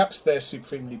 Perhaps they're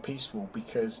supremely peaceful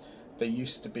because they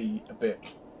used to be a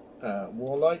bit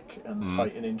warlike and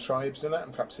fighting in tribes and that,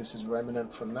 and perhaps this is a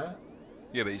remnant from that.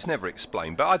 Yeah, but it's never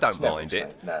explained. But I don't mind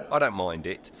it. No. I don't mind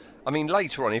it. I mean,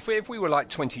 later on, if we were like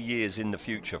 20 years in the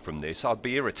future from this, I'd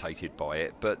be irritated by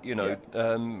it. But you know,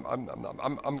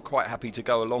 I'm quite happy to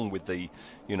go along with the,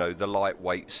 you know, the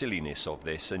lightweight silliness of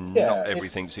this, and not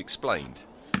everything's explained.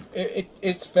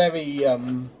 It's very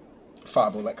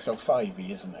Fireball XL5-y,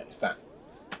 isn't it?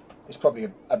 It's probably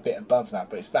a bit above that,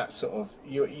 but it's that sort of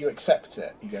you accept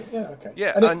it. You go, yeah, okay.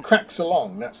 Yeah, and it cracks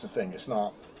along. That's the thing. It's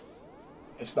not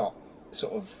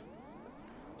sort of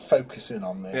focusing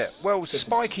on this. Yeah, well,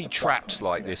 spiky traps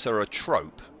like this are a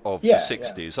trope of the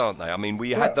 60s, aren't they? I mean,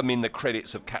 we had them in the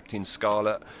credits of Captain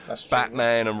Scarlet. That's true,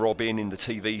 Batman and Robin in the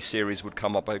TV series would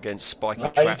come up against spiky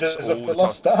traps Raiders all of the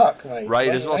Lost time. Ark, mate.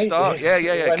 Raiders of Lost Ark,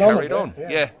 yeah, carried on.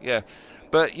 Yeah.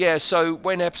 But yeah, so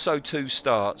when episode 2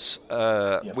 starts,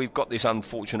 we've got this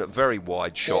unfortunate, very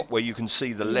wide shot where you can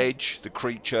see the ledge, the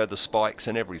creature, the spikes,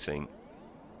 and everything.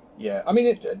 Yeah, I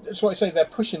mean, that's what I say. They're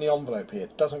pushing the envelope here.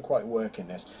 It doesn't quite work in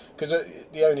this because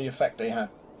the only effect they had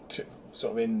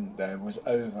sort of in there was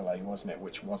overlay, wasn't it?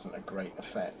 Which wasn't a great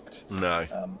effect. No.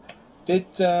 Did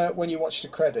when you watched the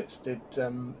credits, did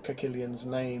Koquillion's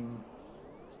name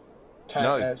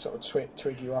sort of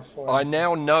twig you off for? I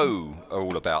now know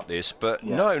all about this, but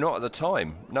no, not at the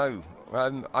time. No,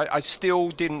 I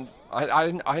still didn't. I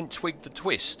hadn't twigged the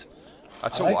twist. I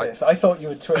thought you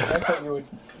would twig. I thought you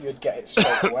would get it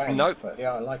straight away. Nope. But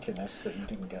yeah, I like in this that you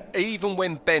didn't get it. Even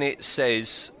when Bennett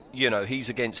says, you know, he's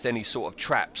against any sort of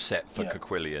trap set for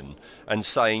Koquillion, and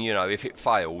saying, you know, if it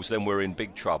fails, then we're in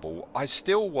big trouble. I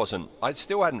still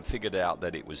hadn't figured out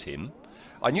that it was him.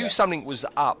 I knew something was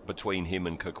up between him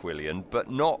and Koquillion, but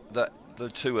not that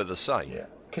the two are the same. Yeah,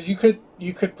 because you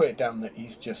could put it down that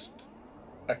he's just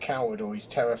a coward, or he's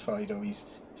terrified, or he's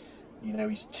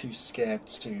too scared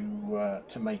to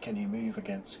make any move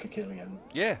against Koquillion.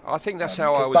 Yeah, I think that's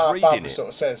how I was reading Barbara it. Sort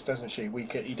of says, doesn't she?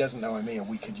 He doesn't know me, and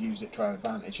we could use it to our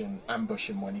advantage and ambush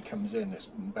him when he comes in.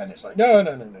 Bennett's like, no.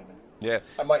 Yeah,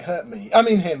 that might hurt me. I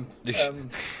mean him.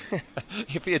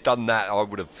 If he had done that, I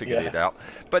would have figured it out.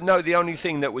 But no, the only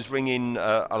thing that was ringing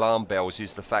alarm bells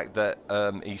is the fact that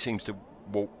he seems to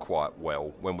walk quite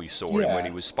well when we saw him, when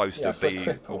he was supposed to be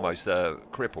almost a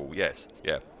cripple. Yes,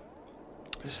 yeah.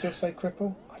 You still say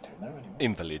cripple? I don't know anymore.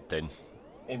 Invalid, then.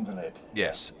 Invalid.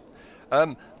 Yes.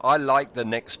 I like the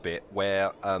next bit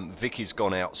where Vicky's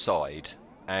gone outside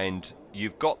and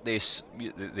you've got this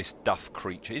duff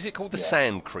creature. Is it called the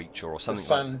sand creature or something? The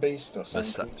sand beast or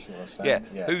sand creature or sand.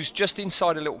 Yeah, who's just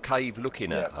inside a little cave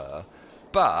looking at her.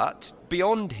 But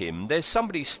beyond him, there's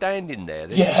somebody standing there.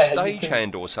 There's a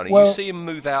stagehand or something. You see him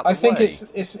move out the way. I think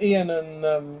it's Ian and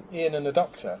the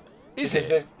Doctor. Is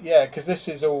it? Because this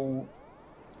is all.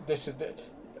 This is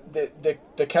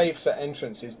the cave set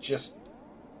entrance is just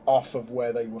off of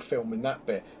where they were filming that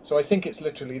bit. So I think it's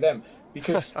literally them,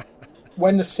 because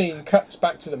when the scene cuts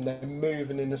back to them, they're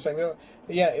moving in the same way.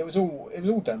 Yeah, it was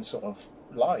all done sort of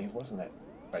live, wasn't it?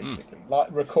 Basically, like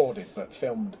recorded but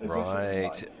filmed as if it was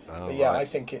live. But yeah, I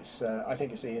think it's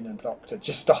Ian and Doctor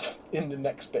just off in the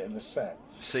next bit of the set.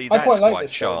 See, that's quite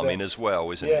charming as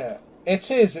well, isn't it? Yeah, it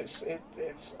is.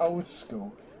 It's old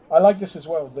school. I like this as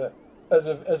well, that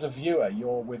as a viewer,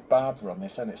 you're with Barbara on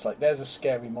this, and it's like there's a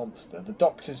scary monster. The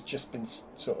Doctor's just been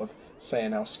sort of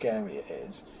saying how scary it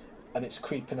is, and it's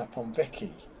creeping up on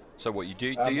Vicky. So what you do?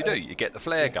 You get the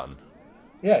flare gun?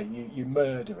 Yeah, you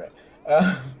murder it.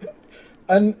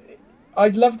 And I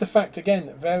love the fact,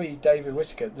 again, very David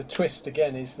Whittaker. The twist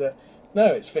again is that no,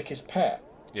 it's Vicky's pet.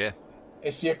 Yeah.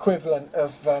 It's the equivalent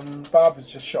of Barbara's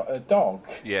just shot her dog.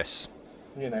 Yes.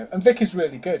 You know, and Vicky's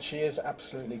really good. She is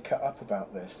absolutely cut up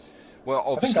about this. Well,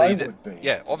 obviously,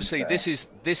 obviously, this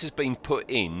has been put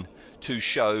in to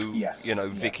show,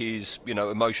 Vicky's,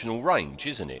 emotional range,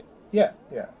 isn't it? Yeah,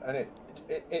 and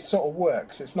it sort of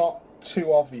works. It's not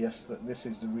too obvious that this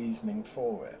is the reasoning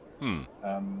for it.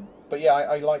 But yeah,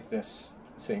 I like this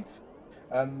scene.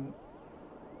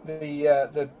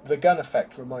 The gun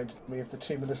effect reminded me of the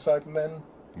Tomb of the Cybermen.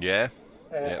 Yeah.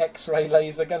 X-ray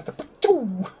laser gun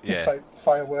type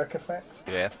firework effect.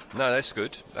 Yeah, no, that's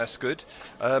good. That's good.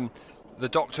 The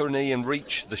Doctor and Ian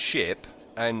reach the ship,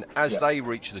 and as they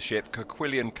reach the ship,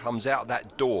 Koquillion comes out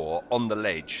that door on the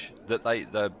ledge that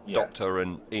the Doctor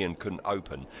and Ian couldn't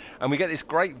open, and we get this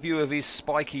great view of his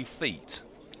spiky feet.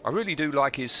 I really do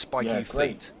like his spiky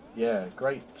feet. Yeah,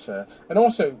 great. And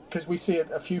also, because we see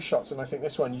a few shots, and I think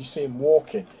this one, you see him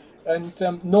walking, and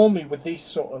normally with these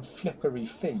sort of flippery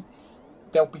feet,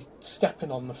 they'll be stepping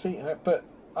on the feet, but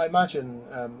I imagine,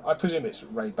 I presume it's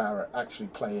Ray Barrett actually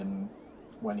playing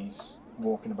when he's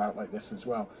walking about like this as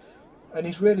well. And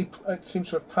he's really seems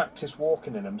to have practiced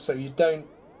walking in them, so you don't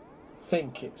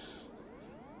think it's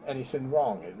anything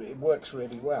wrong. It works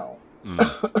really well.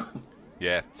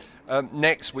 Yeah.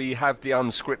 Next we have the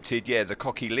unscripted, the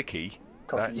Koquillion.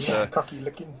 Cocky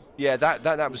licking. Yeah,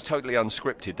 that was totally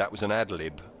unscripted. That was an ad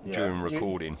lib during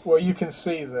recording. You can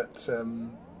see that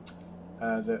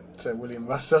William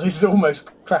Russell is almost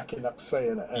cracking up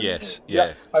saying it. Yes,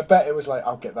 yeah. I bet it was like,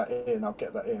 I'll get that in.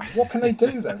 What can they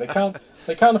do though? They can't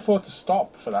afford to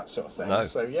stop for that sort of thing. No.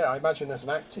 So I imagine as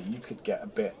an actor you could get a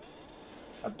bit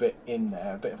in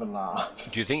there, a bit of a laugh.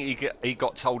 Do you think he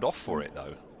got told off for it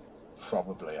though?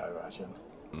 Probably, I imagine.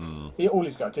 All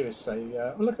he's got to do is say,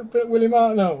 "Look at William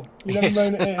Hartnell. You never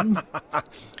moan at him."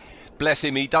 Bless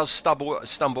him. He does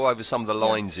stumble over some of the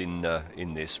lines in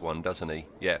this one, doesn't he?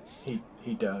 Yeah.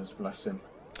 He does. Bless him.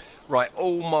 Right.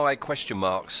 All my question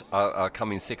marks are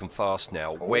coming thick and fast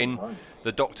now. When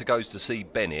the Doctor goes to see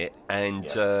Bennett,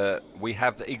 and we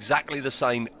have exactly the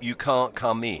same "you can't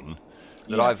come in"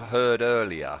 that I've heard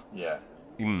earlier. Yeah.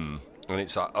 And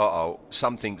it's like,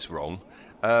 something's wrong.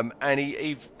 And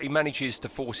he manages to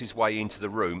force his way into the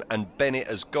room, and Bennett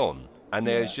has gone, and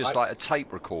there's just like a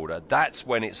tape recorder. That's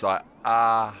when it's like,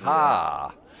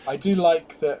 aha. I do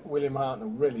like that William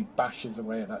Hartnell really bashes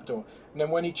away at that door, and then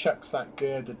when he chucks that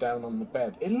girder down on the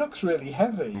bed, it looks really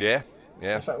heavy. Yeah.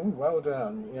 It's like, oh, well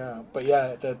done. Yeah, but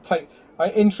the tape.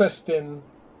 Interesting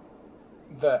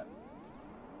that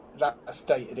that's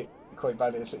dated it quite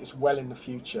badly. It's well in the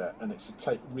future, and it's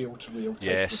a reel-to-reel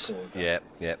tape recorder.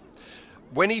 Yeah.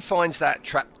 When he finds that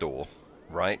trapdoor,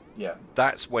 right? Yeah.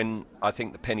 That's when I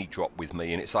think the penny dropped with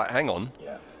me, and it's like, hang on.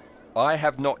 Yeah. I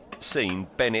have not seen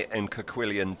Bennett and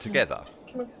Koquillion together.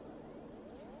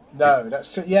 No,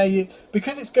 that's true. Yeah,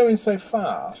 because it's going so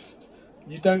fast,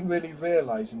 you don't really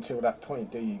realise until that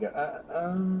point, do you? You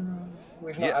go,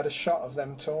 we've not had a shot of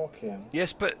them talking.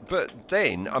 Yes, but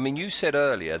then, I mean, you said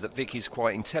earlier that Vicky's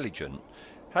quite intelligent.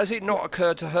 Has it not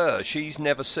occurred to her she's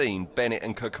never seen Bennett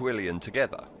and Koquillion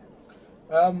together?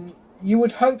 You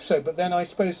would hope so, but then I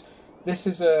suppose this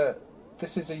is a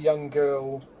young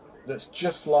girl that's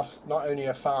just lost not only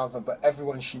her father but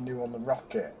everyone she knew on the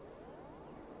rocket,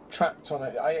 trapped on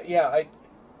it.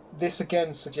 This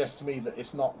again suggests to me that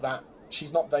it's not that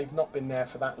they've not been there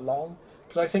for that long.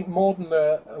 Because I think more than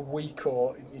a week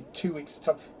or 2 weeks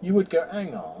time, you would go,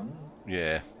 hang on.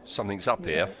 Yeah, something's up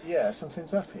here. Yeah,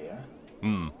 something's up here.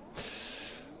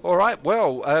 All right,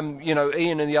 well,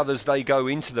 Ian and the others, they go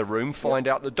into the room, find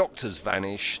out the Doctor's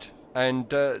vanished. And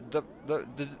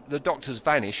the Doctor's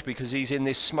vanished because he's in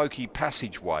this smoky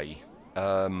passageway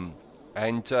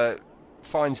and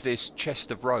finds this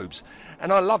chest of robes.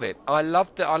 And I love it. I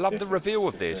love the reveal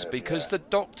of this because the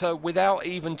Doctor, without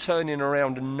even turning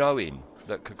around and knowing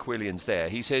that Koquillion's there,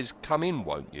 he says, "Come in,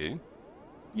 won't you?"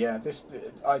 Yeah, this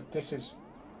is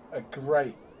a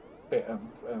great bit of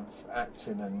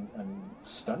acting and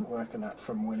stunt work and that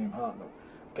from William Hartnell.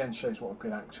 Again, shows what a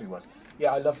good actor he was.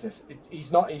 Yeah, I love this.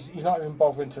 He's not even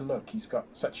bothering to look. He's got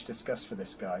such disgust for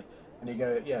this guy, and he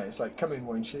go, it's like, "Come in,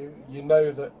 won't you? You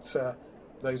know that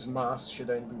those masks should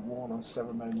only be worn on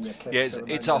ceremonial occasions."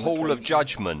 Yeah, it's a hall of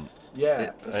judgment.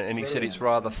 Yeah, and he said it's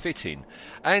rather fitting,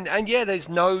 and there's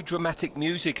no dramatic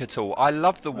music at all. I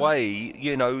love the way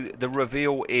the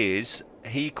reveal is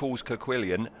he calls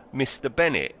Koquillion Mr.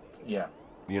 Bennett. Yeah,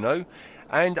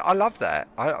 and I love that.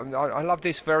 I love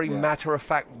this very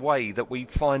matter-of-fact way that we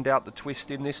find out the twist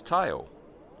in this tale.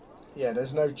 Yeah,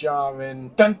 there's no jarring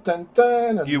dun dun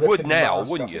dun. And you would now,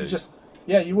 wouldn't you?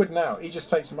 You would now. He just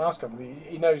takes the mask off.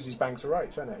 He knows his banks are right,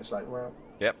 isn't it? It's like, well,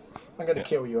 I'm going to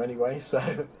kill you anyway. So,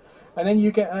 and then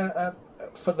you get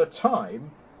for the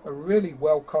time a really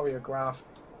well choreographed,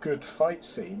 good fight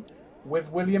scene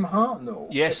with William Hartnell.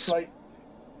 Yes, it's like,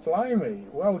 blimey,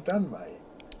 well done, mate.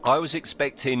 I was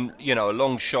expecting, a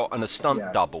long shot and a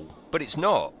stunt double, but it's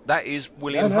not. That is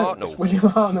William Hartnell. It's William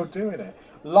Hartnell doing it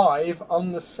live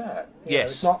on the set.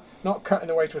 Yes, it's not cutting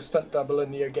away to a stunt double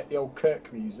and you get the old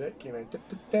Kirk music. William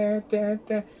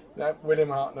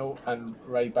Hartnell and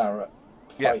Ray Barrett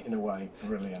fighting away,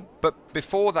 brilliant. But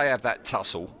before they have that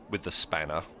tussle with the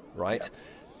spanner, right?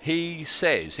 He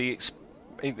says he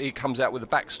comes out with a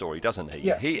backstory, doesn't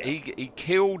he? He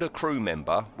killed a crew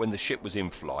member when the ship was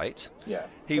in flight. Yeah.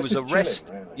 He was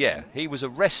arrested. Really. Yeah, he was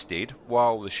arrested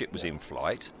while the ship was in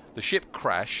flight. The ship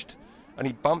crashed, and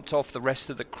he bumped off the rest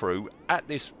of the crew at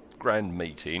this grand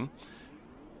meeting,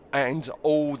 and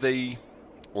he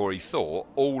thought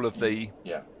all of the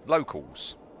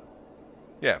locals.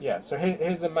 Yeah. Yeah. So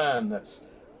here's a man that's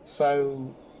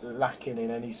so lacking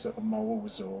in any sort of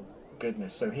morals or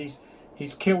goodness. So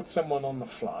He's killed someone on the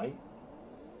flight.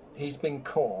 He's been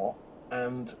caught,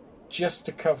 and just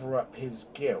to cover up his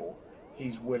guilt,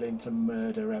 he's willing to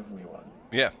murder everyone.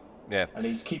 Yeah. And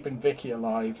he's keeping Vicky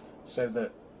alive so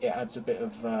that it adds a bit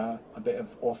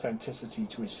of authenticity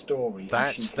to his story.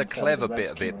 That's the clever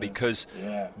bit of it, because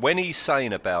when he's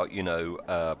saying about,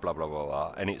 blah, blah, blah,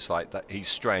 blah, and it's like that he's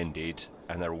stranded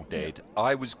and they're all dead,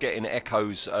 I was getting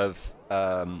echoes of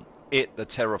the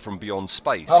Terror from Beyond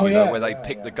Space, where they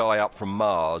pick the guy up from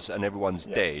Mars and everyone's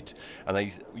dead,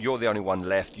 and you're the only one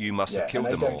left, you must have killed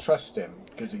them all. And they don't trust him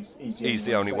because he's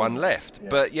the only one left.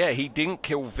 But he didn't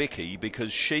kill Vicky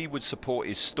because she would support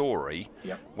his story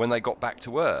when they got back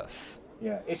to Earth.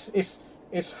 Yeah,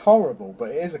 it's horrible, but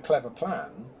it is a clever plan.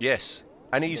 Yes,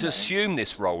 and he's assumed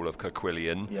this role of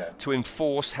Koquillion to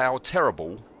enforce how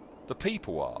terrible the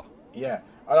people are. Yeah,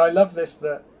 and I love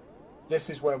that this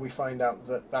is where we find out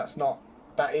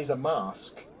that is a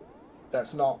mask.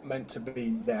 That's not meant to be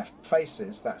their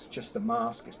faces. That's just a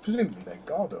mask. It's presumably their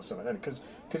god or something, because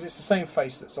it's the same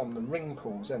face that's on the ring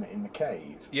pools, isn't it, in the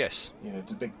cave? Yes.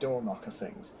 The big door knocker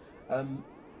things, and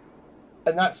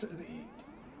that's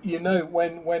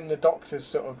when the doctor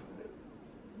sort of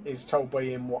is told by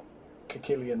him what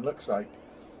Koquillion looks like.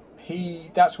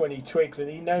 That's when he twigs, and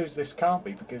he knows this can't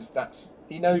be, because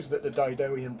he knows that the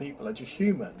Didoian people are just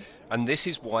human. And this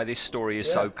is why this story is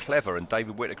so clever, and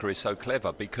David Whittaker is so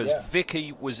clever, because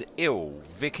Vicky was ill.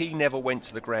 Vicky never went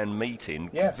to the grand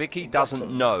meeting. Vicky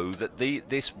doesn't know that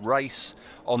this race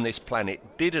on this planet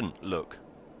didn't look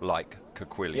like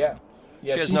Koquillion. She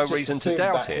has no reason to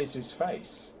doubt it. That is his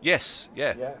face. Yes,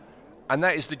 yeah. And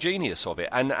that is the genius of it.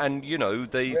 And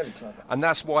really clever. And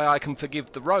that's why I can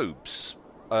forgive the robes.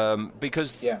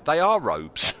 Because they are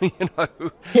robes,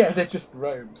 Yeah, they're just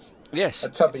robes. Yes. A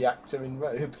tubby actor in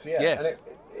robes, and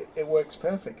it works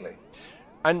perfectly.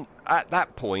 And at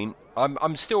that point,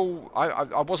 I'm still,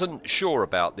 I wasn't sure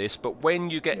about this, but when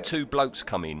you get two blokes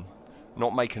come in,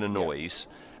 not making a noise,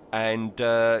 and,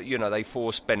 they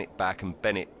force Bennett back, and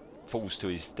Bennett falls to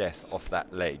his death off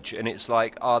that ledge, and it's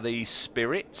like, are these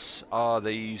spirits? Are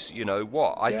these,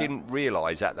 what? I didn't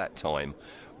realise at that time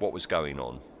what was going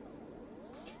on.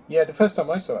 Yeah, the first time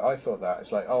I saw it, I thought that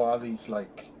it's like,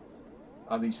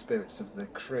 are these spirits of the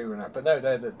crew and that? But no,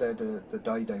 they're the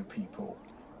Dido people.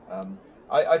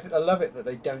 I love it that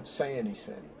they don't say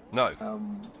anything. No.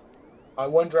 I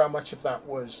wonder how much of that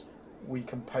was we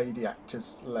can pay the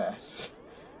actors less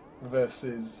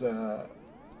versus.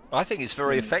 I think it's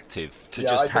very effective to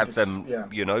just have them,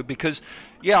 because,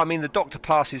 the Doctor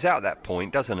passes out at that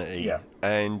point, doesn't he? Yeah.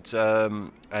 And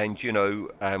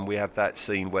we have that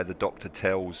scene where the Doctor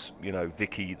tells,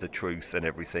 Vicky the truth and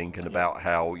everything, and about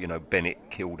how, Bennett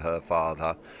killed her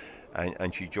father,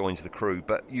 and she joins the crew.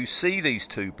 But you see these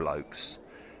two blokes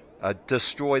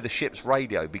destroy the ship's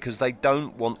radio because they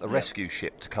don't want the rescue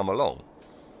ship to come along.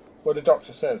 Well, the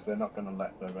Doctor says they're not going to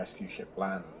let the rescue ship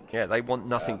land. Yeah, they want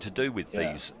nothing to do with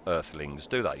these Earthlings,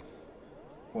 do they?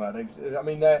 Well,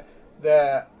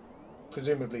 they're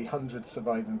presumably hundreds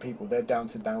surviving people. They're down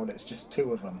to now it's just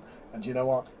two of them. And you know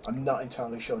what? I'm not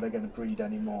entirely sure they're going to breed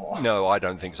anymore. No, I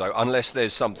don't think so. Unless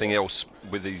there's something else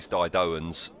with these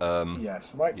Didoans.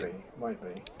 Yes, might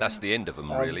be. That's the end of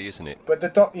them, really, isn't it? But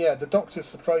the Doctor's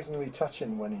surprisingly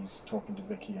touching when he's talking to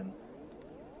Vicky and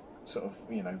sort of,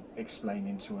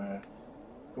 explaining to her.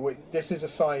 This is a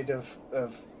side of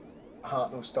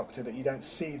Hartnell's Doctor that you don't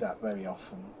see that very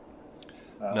often.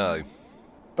 No.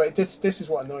 But this is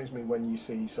what annoys me when you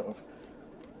see sort of,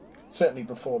 certainly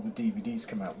before the DVDs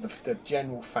come out, the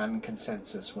general fan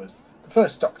consensus was the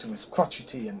first Doctor was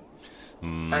crotchety and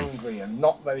angry and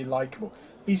not very likeable.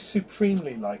 He's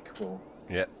supremely likeable.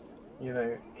 Yeah.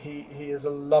 He is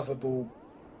a lovable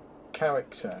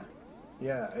character.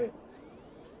 Yeah.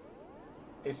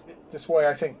 It's this way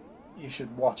I think you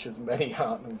should watch as many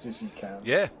Hartnells as you can.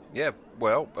 Yeah.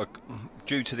 Well,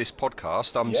 due to this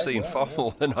podcast, I'm seeing far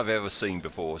more than I've ever seen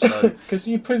before. So, because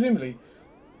you presumably,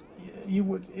 it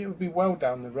would be well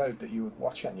down the road that you would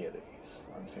watch any of these.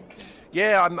 I'm thinking.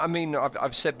 Yeah,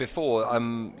 I've said before,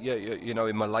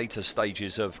 in my later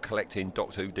stages of collecting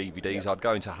Doctor Who DVDs, I'd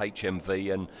go into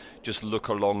HMV and just look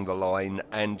along the line,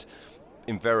 and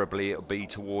invariably it'll be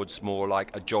towards more like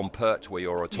a John Pertwee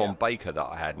or a Tom Baker that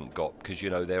I hadn't got, because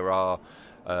there are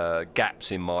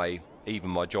gaps in my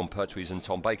John Pertwees and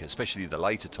Tom Baker, especially the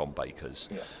later Tom Bakers.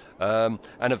 And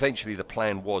eventually the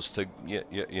plan was to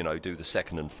do the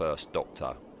second and first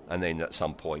Doctor, and then at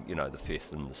some point the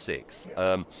fifth and the sixth.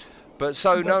 But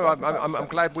so no, I'm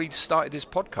glad we started this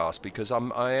podcast, because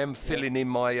I am filling in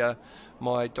my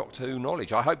my Doctor Who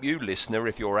knowledge. I hope you, listener,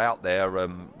 if you're out there,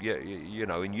 and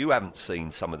you haven't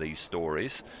seen some of these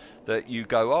stories, that you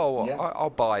go, I'll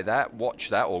buy that, watch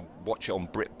that, or watch it on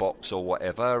BritBox or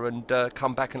whatever, and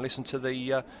come back and listen to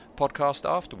the podcast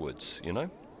afterwards.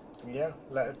 Yeah,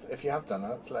 let us, if you have done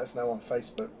that, let us know on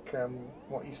Facebook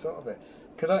what you thought of it.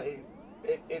 Because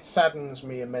it saddens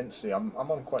me immensely. I'm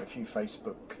on quite a few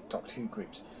Facebook Doctor Who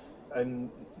groups, and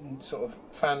sort of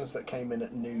fans that came in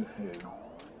at New Who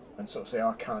and sort of say,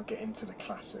 I can't get into the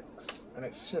classics. And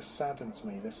it just saddens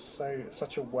me. There's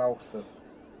such a wealth of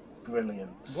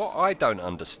brilliance. What I don't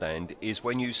understand is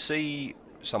when you see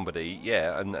somebody,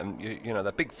 and you know,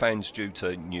 they're big fans due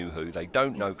to New Who, they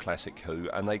don't know classic Who,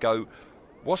 and they go,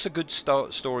 what's a good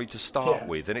story to start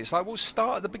with? And it's like, well,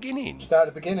 start at the beginning. Start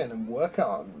at the beginning and work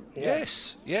on. Yeah.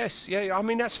 Yes. I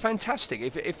mean, that's fantastic.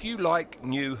 If you like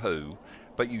New Who,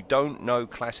 but you don't know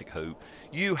classic Who,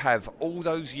 you have all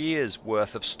those years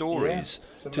worth of stories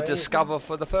to discover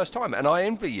for the first time, and I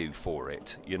envy you for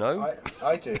it. You know,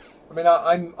 I do. I mean,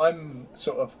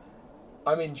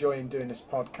 I'm enjoying doing this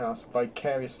podcast,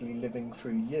 vicariously living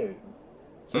through you.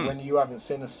 So when you haven't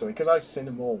seen a story, because I've seen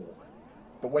them all,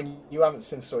 but when you haven't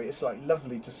seen a story, it's like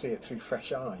lovely to see it through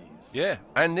fresh eyes. Yeah,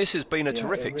 and this has been a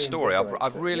terrific story.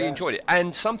 I've really enjoyed it.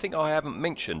 And something I haven't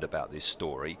mentioned about this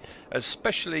story,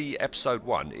 especially episode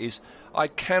 1, is I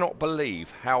cannot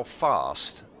believe how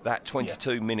fast that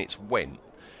 22 minutes went.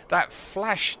 That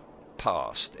flashed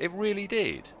past. It really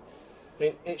did.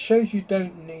 It shows you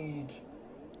don't need,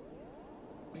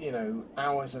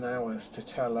 hours and hours to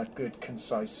tell a good,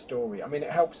 concise story. I mean,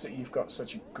 it helps that you've got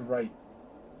such a great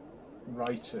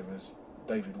writer as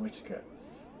David Whittaker,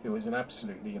 who is an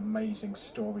absolutely amazing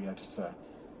story editor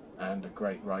and a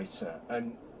great writer.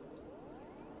 And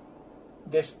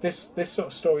this sort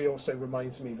of story also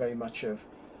reminds me very much of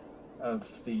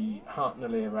the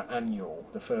Hartnell era annual,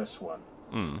 the first one.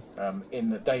 In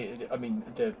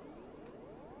that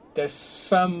there's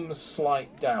some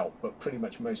slight doubt, but pretty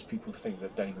much most people think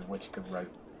that David Whittaker wrote,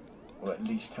 or at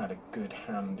least had a good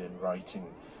hand in writing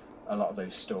a lot of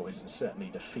those stories, and certainly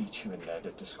the feature in there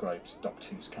that describes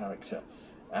Doctor Who's character.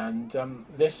 And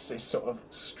this is sort of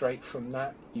straight from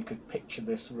that. You could picture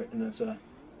this written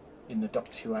in the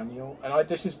Doctor Who annual, and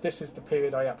this is the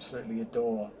period I absolutely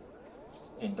adore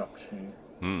in Doctor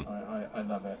Who. I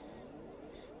love it.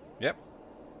 Yep.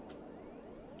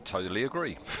 Totally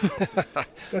agree.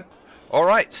 All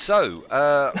right, so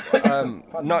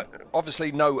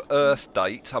obviously no Earth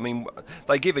date. I mean,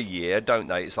 they give a year, don't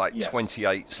they? It's like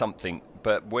 28 something,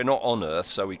 but we're not on Earth,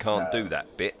 so we can't do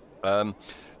that bit. Right,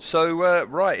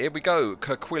 here we go.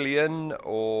 Koquillion,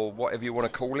 or whatever you want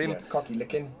to call him.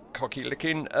 Yeah,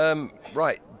 Koquillion.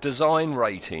 Right, design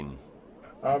rating.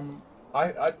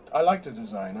 I like the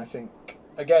design. I think,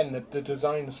 again, the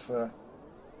designs for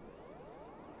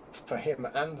him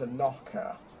and the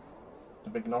Knocker, the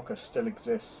big Knocker, still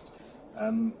exist.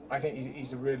 I think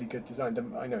he's a really good design.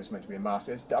 I know it's meant to be a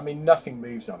mask. Nothing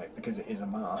moves on it because it is a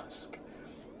mask.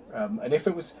 And if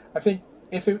it was, I think,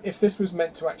 if this was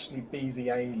meant to actually be the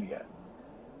alien,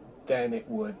 then it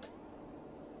would.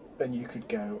 Then you could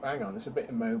go, hang on, it's a bit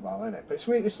immobile, isn't it? But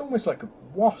it's almost like a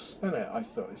wasp, isn't it? I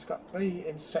thought it's got very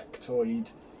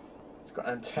insectoid. It's got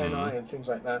antennae and things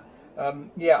like that.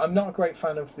 I'm not a great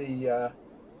fan of the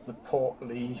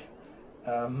portly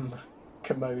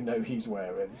kimono he's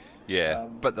wearing.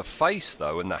 But the face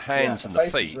though, and the hands and the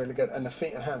face feet is really good, and the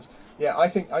feet and hands. Yeah, I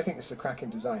think it's a cracking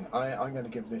design. I'm going to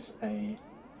give this a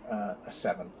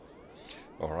 7.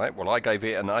 All right. Well, I gave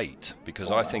it an 8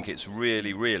 because I think it's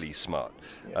really, really smart.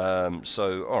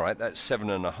 All right, that's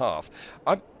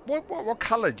 7.5. What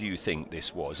colour do you think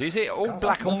this was? Is it all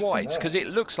black and whites? Because it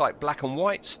looks like black and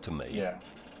whites to me. Yeah.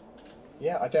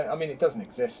 It doesn't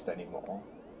exist anymore,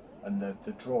 and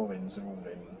the drawings are all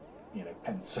in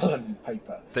pencil and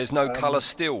paper. There's no colour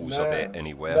stills of it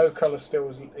anywhere. No colour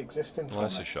stills existing. Well,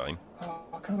 that's a shame. Oh,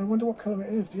 I wonder what colour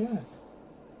it is. Yeah.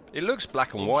 It looks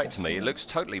black and white to me. It looks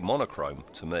totally monochrome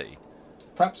to me.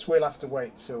 Perhaps we'll have to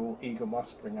wait till Eagle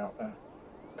Moss bring out a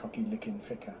Koquillion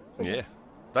figure. Yeah.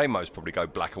 They most probably go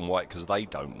black and white because they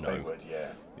don't know. They would, yeah.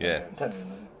 Yeah. No.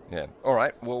 Yeah. All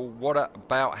right. Well, what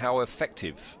about how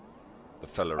effective the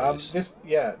fella is?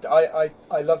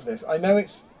 I love this. I know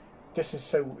it's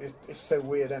so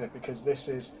weird, isn't it? Because this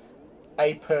is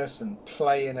a person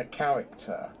playing a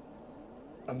character,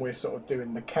 and we're sort of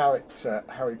doing the character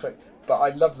how he plays. But I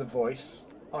love the voice.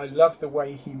 I love the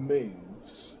way he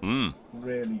moves.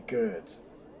 Really good.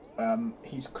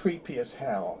 He's creepy as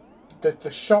hell.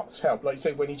 The shots help, like you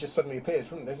say, when he just suddenly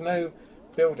appears. There's no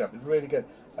build-up. It's really good.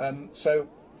 So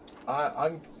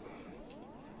I'm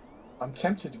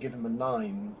tempted to give him a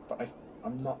 9, but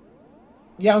I'm not.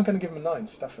 Yeah, I'm going to give him a 9.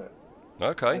 Stuff it.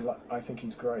 Okay. I think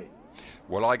he's great.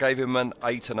 Well, I gave him an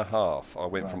 8.5. I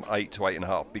went from 8 to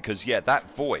 8.5 because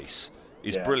that voice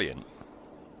is brilliant.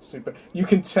 super. You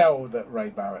can tell that Ray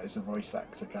Barrett is a voice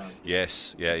actor, can't you?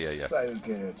 Yes, yeah. So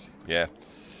good. Yeah.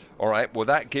 All right, well,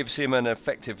 that gives him an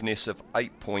effectiveness of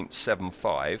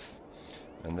 8.75.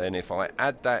 And then if I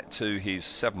add that to his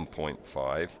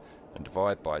 7.5 and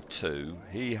divide by 2,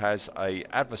 he has a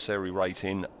adversary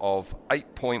rating of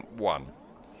 8.1,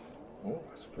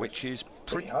 which is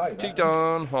pretty high,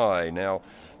 darn high. Now,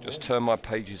 just turn my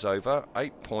pages over.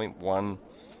 8.1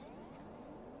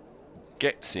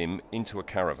 gets him into a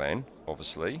caravan,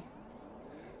 obviously.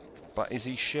 But is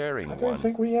he sharing one? I don't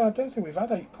think we've had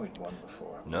 8.1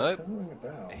 before. No.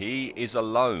 He is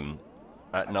alone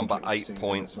at number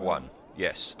 8.1. Well.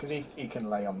 Yes. Because he can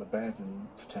lay on the bed and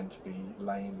pretend to be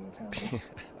lame, can't he?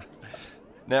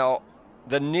 Now,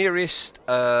 the nearest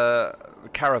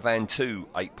caravan to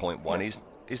 8.1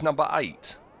 is number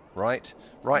 8, right?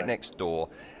 Right next door.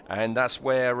 And that's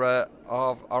where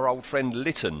our old friend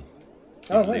Lytton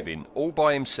is living, all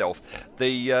by himself.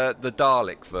 The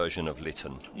Dalek version of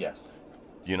Lytton. Yes.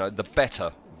 You know, the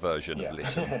better version of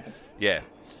Lytton. Yeah.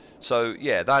 So,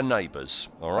 yeah, they're neighbours,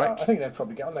 all right? I think they'd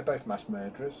probably get on. They're both mass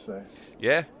murderers, so...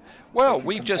 Yeah. Well,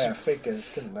 we've just... figures,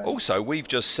 couldn't they? Also, we've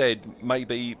just said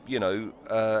maybe, you know,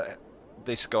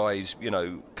 this guy's, you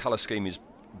know, colour scheme is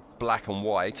black and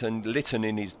white, and Lytton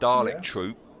in his Dalek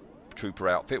trooper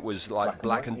outfit was like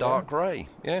black and dark grey.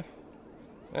 Yeah.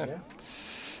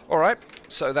 All right,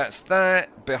 so that's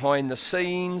that. Behind the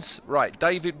scenes. Right,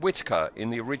 David Whittaker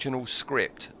in the original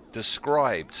script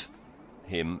described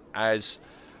him as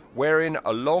wearing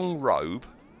a long robe,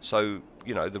 so,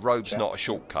 you know, the robe's not a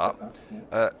shortcut,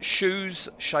 shoes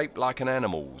shaped like an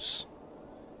animal's,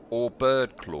 or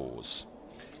bird claws.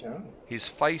 His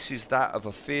face is that of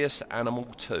a fierce animal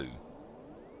too.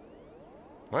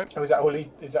 Right? Oh, is that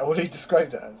all he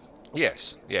described it as?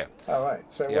 Yes, yeah. Oh, right.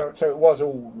 So, so it was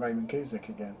all Raymond Cusick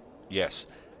again. Yes.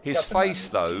 His face,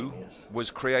 though,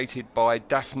 was created by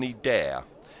Daphne Dare.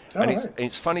 And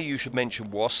it's funny you should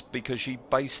mention Wasp, because she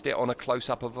based it on a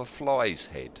close-up of a fly's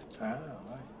head. Ah,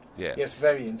 right. Yeah. It's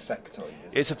very insectoid.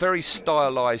 It's a very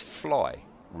stylised fly,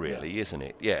 really, isn't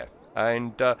it? Yeah.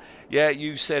 And,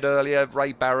 you said earlier,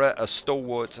 Ray Barrett, a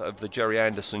stalwart of the Jerry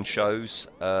Anderson shows,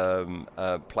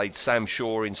 played Sam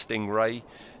Shaw in Stingray.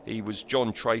 He was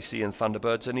John Tracy in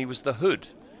Thunderbirds, and he was the Hood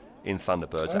in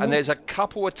Thunderbirds. And there's a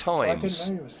couple of times... I didn't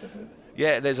know he was the Hood.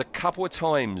 Yeah, there's a couple of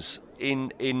times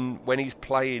in when he's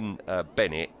playing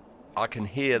Bennett, I can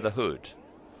hear the Hood.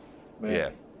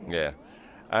 Really? Yeah.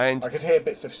 And I could hear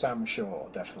bits of Sam Shaw,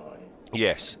 definitely.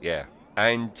 Yes, yeah.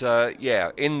 And,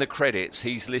 in the credits,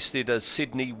 he's listed as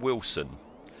Sidney Wilson.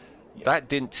 Yeah. That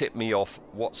didn't tip me off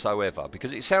whatsoever,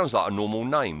 because it sounds like a normal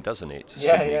name, doesn't it?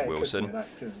 Sidney Wilson. It could be an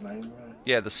actor's name, right?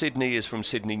 Yeah, the Sidney is from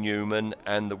Sidney Newman,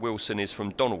 and the Wilson is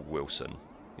from Donald Wilson.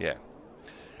 Yeah.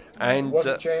 And was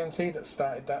it JNT that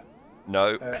started that?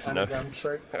 No, anagram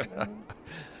trope?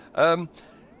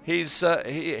 His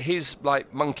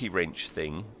like monkey wrench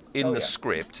thing in the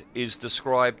script is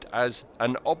described as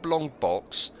an oblong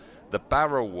box, the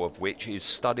barrel of which is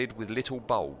studded with little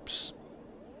bulbs.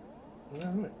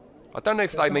 No, I don't know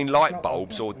if they mean light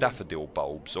bulbs or daffodil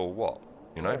bulbs or what,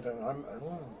 you know? I don't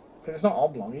know. Because it's not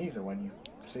oblong either when you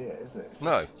see it, is it?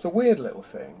 No. It's a weird little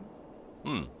thing.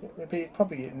 Hmm. It'd be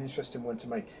probably an interesting one to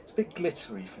make. It's a bit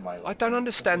glittery for my liking. I don't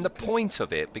understand the point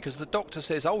of it, because the Doctor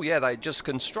says, oh yeah, they just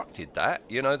constructed that,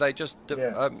 you know, they just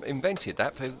invented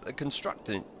that for the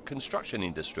construction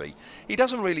industry. He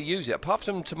doesn't really use it, apart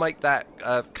from to make that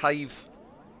cave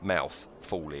mouth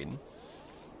fall in.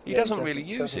 He doesn't really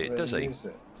use it, does he?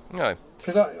 No.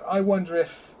 Because I wonder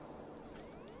if...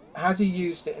 Has he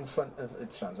used it in front of...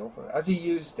 It sounds awful. Has he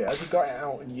used it? Has he got it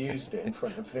out and used it in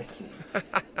front of Vicky?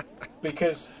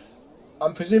 Because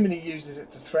I'm presuming he uses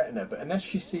it to threaten her, but unless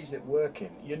she sees it working,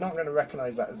 you're not going to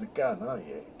recognise that as a gun, are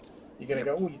you? You're going to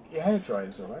go, oh, your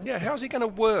hairdryer's all right. Yeah, how's he going to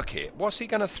work it? What's he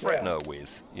going to threaten her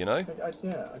with, you know? I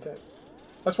don't...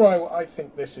 That's why I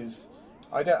think this is...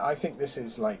 I think this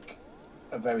is like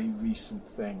a very recent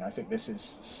thing. I think this is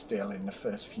still in the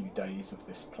first few days of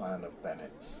this plan of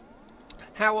Bennett's.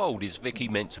 How old is Vicky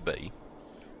meant to be?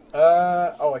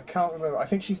 I can't remember. I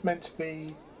think she's meant to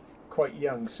be quite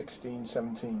young, 16,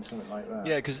 17, something like that.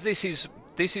 Yeah, because this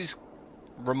is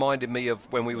reminded me of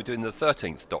when we were doing the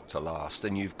 13th Doctor last,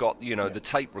 and you've got, you know, the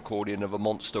tape recording of a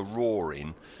monster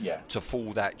roaring to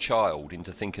fool that child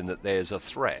into thinking that there's a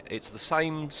threat. It's the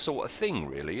same sort of thing,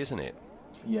 really, isn't it?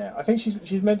 Yeah, I think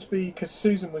she's meant to be, because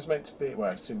Susan was meant to be,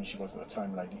 well, assuming she wasn't a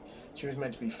time lady, she was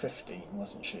meant to be 15,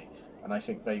 wasn't she? And I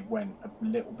think they went a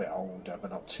little bit older,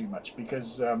 but not too much,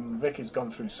 because Vic has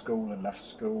gone through school and left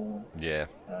school. Yeah.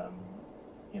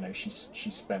 you know, she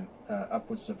spent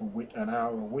upwards of an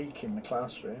hour a week in the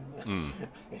classroom.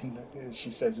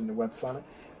 She says in the Web Planet.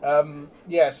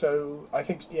 So I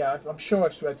think, I'm sure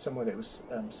I've read somewhere that it was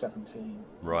 17.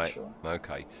 Right. Sure.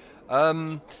 Okay.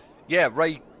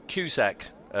 Ray Cusack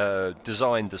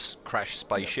designed the crashed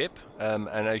spaceship, and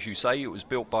as you say, it was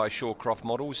built by Shawcroft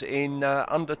Models in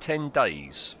under 10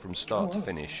 days from start to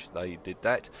finish. They did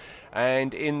that,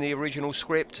 and in the original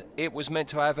script, it was meant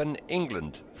to have an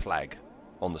England flag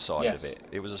on the side of it.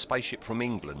 It was a spaceship from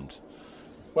England.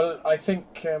 Well, I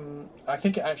think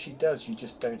it actually does. You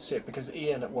just don't see it, because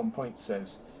Ian at one point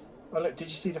says, "Well, look, did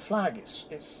you see the flag?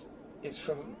 It's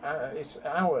from it's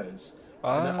ours."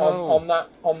 And on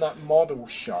that model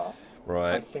shot,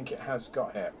 right? I think it has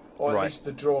got it, or at least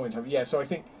the drawings have. Yeah, so I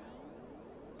think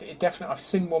it definitely. I've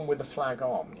seen one with the flag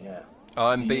on. Yeah.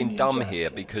 I'm being dumb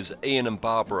here because Ian and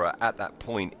Barbara are at that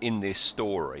point in this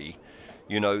story.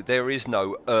 You know, there is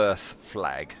no Earth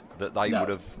flag that they would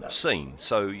have seen.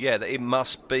 So it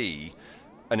must be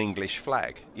an English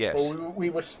flag. Yes. Well, we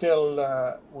were still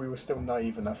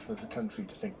naive enough as a country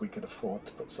to think we could afford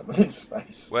to put someone in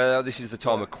space. Well, this is the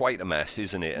time of Quatermass,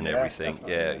 isn't it, and everything.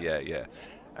 Yeah.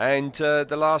 And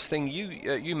the last thing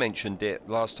you mentioned it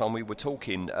last time we were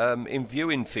talking. In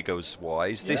viewing figures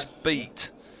wise, this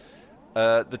beat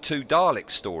the two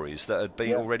Dalek stories that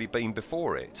had already been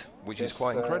before it, which is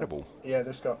quite incredible.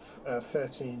 This got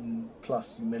 13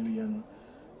 plus million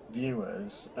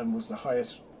viewers and was the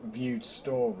highest viewed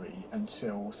story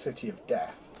until City of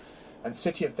Death. And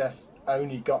City of Death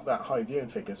only got that high viewing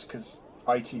figures because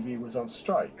ITV was on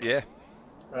strike. Yeah.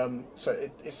 So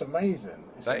it's amazing.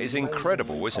 That is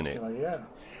incredible, isn't it? Yeah.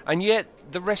 And yet,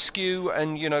 the Rescue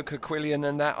and, Koquillion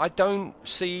and that, I don't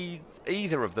see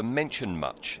either of them mentioned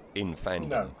much in fandom.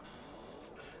 No.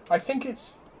 I think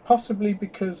it's possibly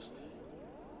because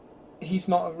he's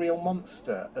not a real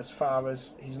monster as far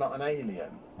as he's not an alien.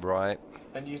 Right.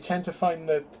 And you tend to find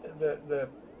that the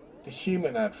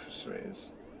human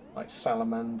adversaries, like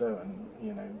Salamander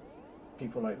and,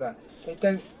 people like that, they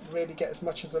don't really get as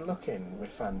much as a look in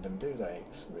with fandom, do they?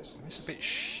 It's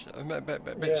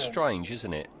a bit strange,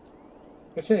 isn't it?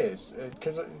 It is,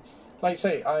 because, like I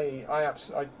say,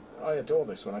 I adore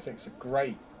this one. I think it's a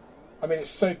great... I mean, it's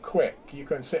so quick. You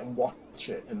can sit and watch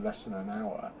it in less than an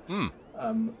hour.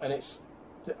 And it's...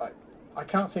 I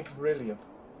can't think of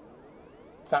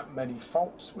that many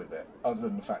faults with it, other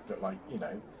than the fact that,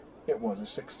 it was a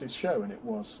 60s show, and it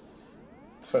was...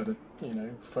 For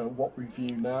for what we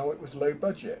view now, it was low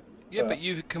budget. Yeah, but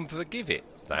you can forgive it.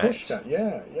 That. Of course you can,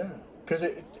 yeah. Because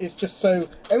it's just so...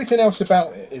 Everything else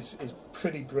about it is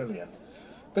pretty brilliant.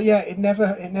 But yeah, it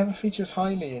never features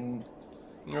highly in...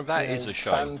 That is a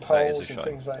shame. Fan polls and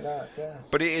things like that, yeah.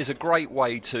 But it is a great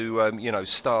way to,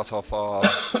 start off our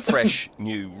fresh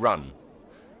new run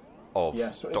of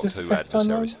Doctor Who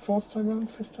Adversaries. Fourth time round?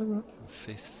 Fifth time round?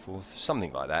 Fifth, fourth,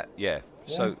 something like that, yeah.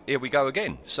 So here we go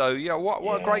again. So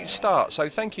what a great start. So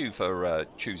thank you for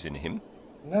choosing him.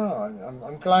 No,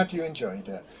 I'm glad you enjoyed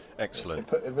it.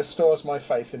 Excellent. It restores my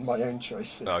faith in my own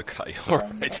choices. Okay, all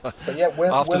right. But yeah,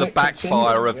 after the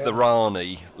backfire continue? of the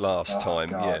Rani last time,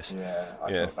 God, yes. Yeah,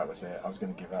 I thought that was it. I was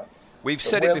going to give up. We've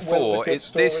said it before. It's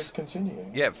this continue.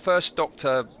 Yeah, First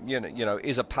Doctor,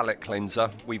 is a palate cleanser.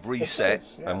 We've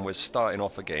reset and we're starting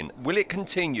off again. Will it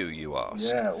continue? You ask.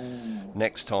 Yeah.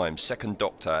 Next time, Second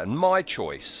Doctor, and my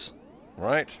choice,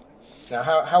 right? Now,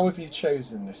 how have you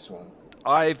chosen this one?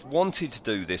 I've wanted to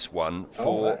do this one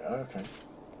for okay.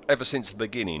 ever since the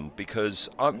beginning because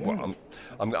I'm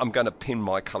going to pin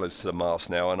my colours to the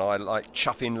mast now, and I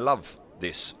chuffing love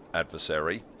this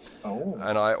adversary,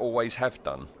 and I always have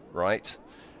done. Right,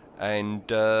 and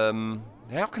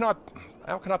how can I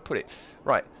put it?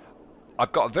 Right,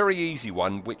 I've got a very easy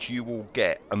one which you will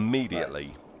get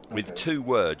immediately with 2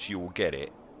 words. You will get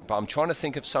it, but I'm trying to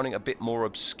think of something a bit more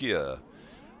obscure.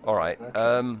 All right,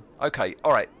 okay,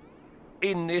 all right.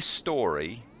 In this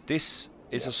story, this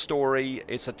is a story.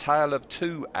 It's a tale of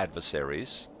 2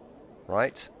 adversaries,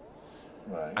 right?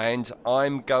 Right. And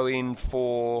I'm going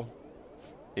for,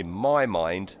 in my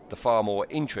mind, the far more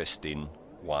interesting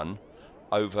one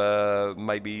over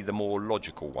maybe the more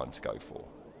logical one to go for.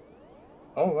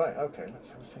 Oh, right, okay,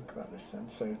 let's have a think about this then.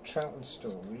 So, Troughton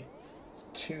story,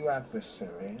 2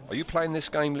 adversaries. Are you playing this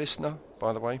game, listener,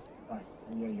 by the way? Yeah,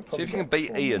 you're probably... See if you can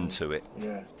beat Ian to it.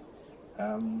 Yeah.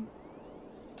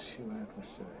 2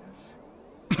 adversaries.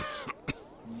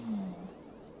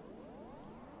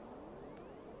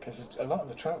 Because a lot of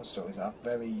the Troughton stories are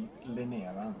very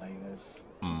linear, aren't they? There's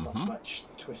not much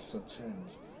twists or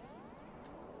turns.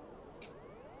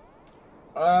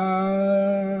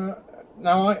 Now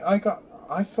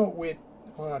I thought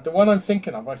The one I'm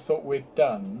thinking of, I thought we'd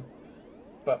done,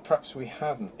 but perhaps we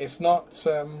hadn't. It's not.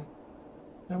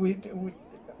 No, we've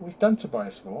done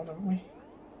Tobias Vaughan, haven't we?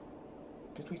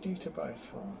 Did we do Tobias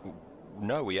Vaughan?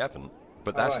 No, we haven't.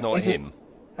 But that's right. not Is him.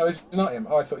 Oh, it's not him.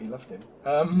 Oh, I thought you loved him.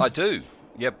 I do.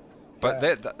 Yeah, but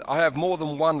I have more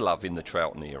than one love in the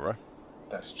Troughton era.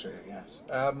 That's true. Yes.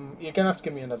 You're going to have to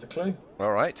give me another clue.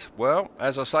 All right. Well,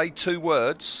 as I say, 2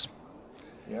 words.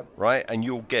 Yep. Right, and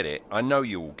you'll get it. I know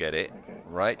you'll get it. Okay.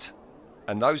 Right,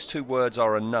 and those 2 words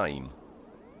are a name.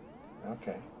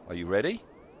 Okay. Are you ready?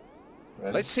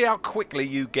 Ready? Let's see how quickly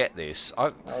you get this. I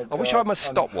wish I God, had my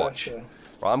stopwatch.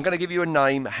 Right, I'm going to give you a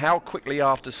name. How quickly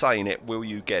after saying it will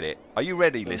you get it? Are you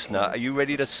ready, listener? Are you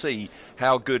ready to see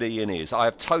how good Ian is? I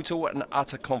have total and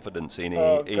utter confidence in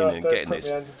Ian in getting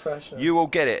this. You will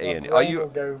get it, Ian. Are you? Will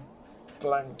go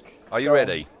blank. Are you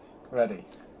ready? Ready.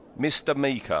 Mr.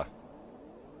 Meeker.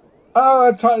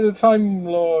 Oh, the Time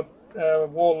Lord,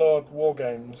 Warlord, War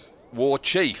Games. War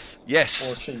Chief. Yes.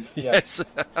 War Chief. Yes.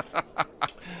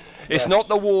 It's not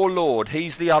the Warlord.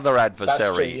 He's the other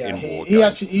adversary in War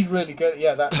Games. He's really good.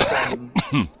 Yeah, that's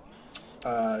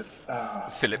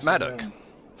Philip Maddock.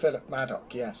 Philip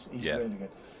Maddock. Yes, he's really good.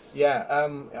 Yeah.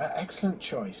 Excellent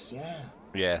choice. Yeah.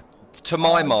 Yeah. To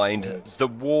my mind, the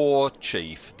War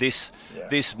Chief. This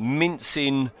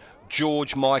mincing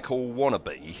George Michael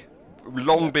wannabe.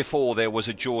 Long before there was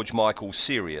a George Michael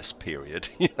serious period,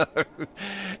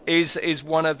 is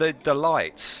one of the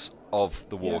delights of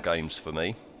the War Games for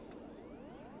me.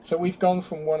 So we've gone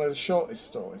from one of the shortest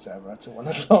stories ever to one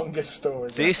of the longest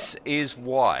stories This is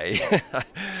why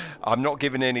I'm not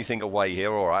giving anything away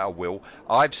here. All right, I will.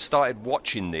 I've started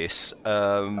watching this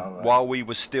while we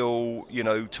were still,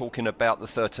 talking about the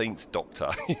 13th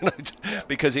Doctor,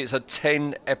 because it's a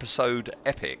 10-episode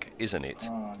epic, isn't it?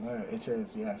 Oh, no, it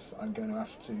is, yes. I'm going to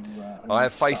have to... I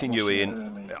have faith in you,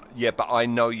 Ian. Yeah, but I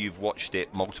know you've watched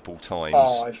it multiple times.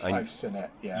 Oh, I've seen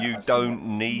it, yeah. You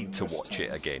don't need to watch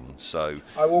it again, so...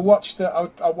 I'll watch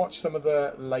some of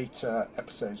the later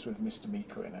episodes with Mr.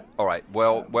 Meeker in it. All right.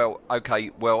 Well, okay.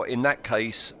 Well, in that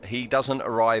case, he doesn't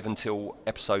arrive until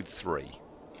episode 3.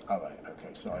 All right. Okay.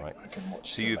 So I can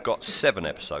watch. So you've got 7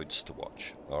 episodes to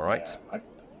watch. All right.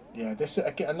 Yeah. This is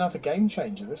another game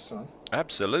changer. This one.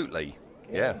 Absolutely.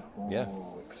 Yeah.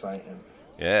 Oh, exciting.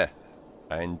 Yeah.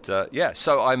 And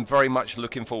so I'm very much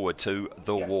looking forward to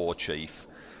the War Chief.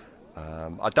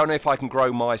 I don't know if I can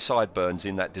grow my sideburns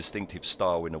in that distinctive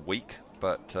style in a week,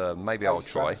 but maybe I'll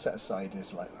try. Set aside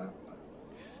is like that.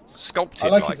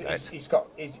 Sculpted like that.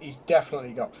 He's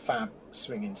definitely got fab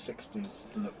swinging 60s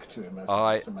look to him.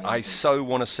 I so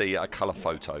want to see a colour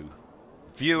photo.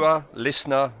 Viewer,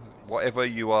 listener, whatever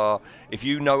you are, if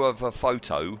you know of a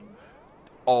photo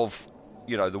of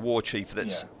the War Chief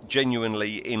that's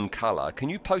genuinely in colour, can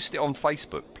you post it on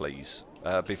Facebook, please,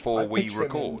 before we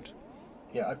record?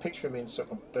 I picture him in sort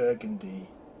of burgundy,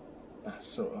 that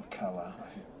sort of colour.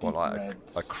 Well, like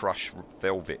a crushed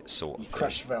velvet sort of thing.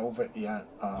 Crushed velvet, yeah.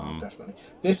 Definitely.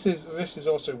 This is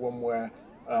also one where,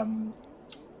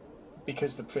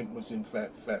 because the print was in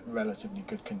relatively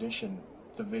good condition,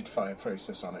 the vidfire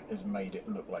process on it has made it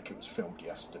look like it was filmed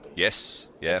yesterday. Yes,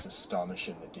 yeah. It's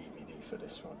astonishing, the DVD for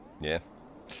this one. Yeah.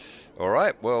 All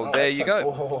right, well, there you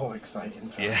go. Oh, exciting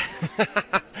times. Yeah.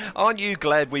 Aren't you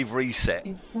glad we've reset?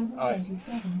 It's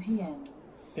 7:37 p.m.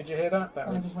 Did you hear that? By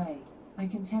the way, I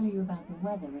can tell you about the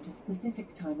weather at a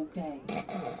specific time of day.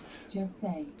 Just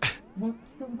say,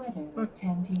 what's the weather at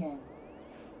 10 p.m.?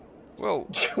 Well,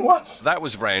 what? That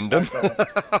was random.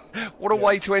 What a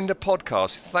way to end a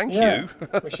podcast. Thank you.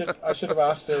 I should have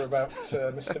asked her about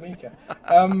Mr. Meeker.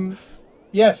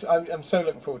 Yes, I'm so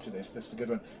looking forward to this. This is a good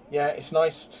one. Yeah, it's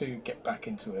nice to get back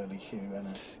into early Hugh, isn't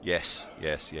it? Yes,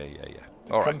 yeah.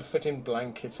 The comforting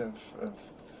blanket of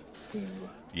Who.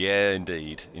 Yeah,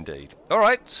 indeed. All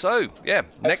right, so,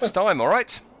 next time, all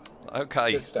right?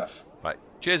 Okay. Good stuff. Right,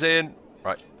 cheers, Ian.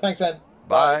 Right. Thanks, Ian.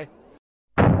 Bye.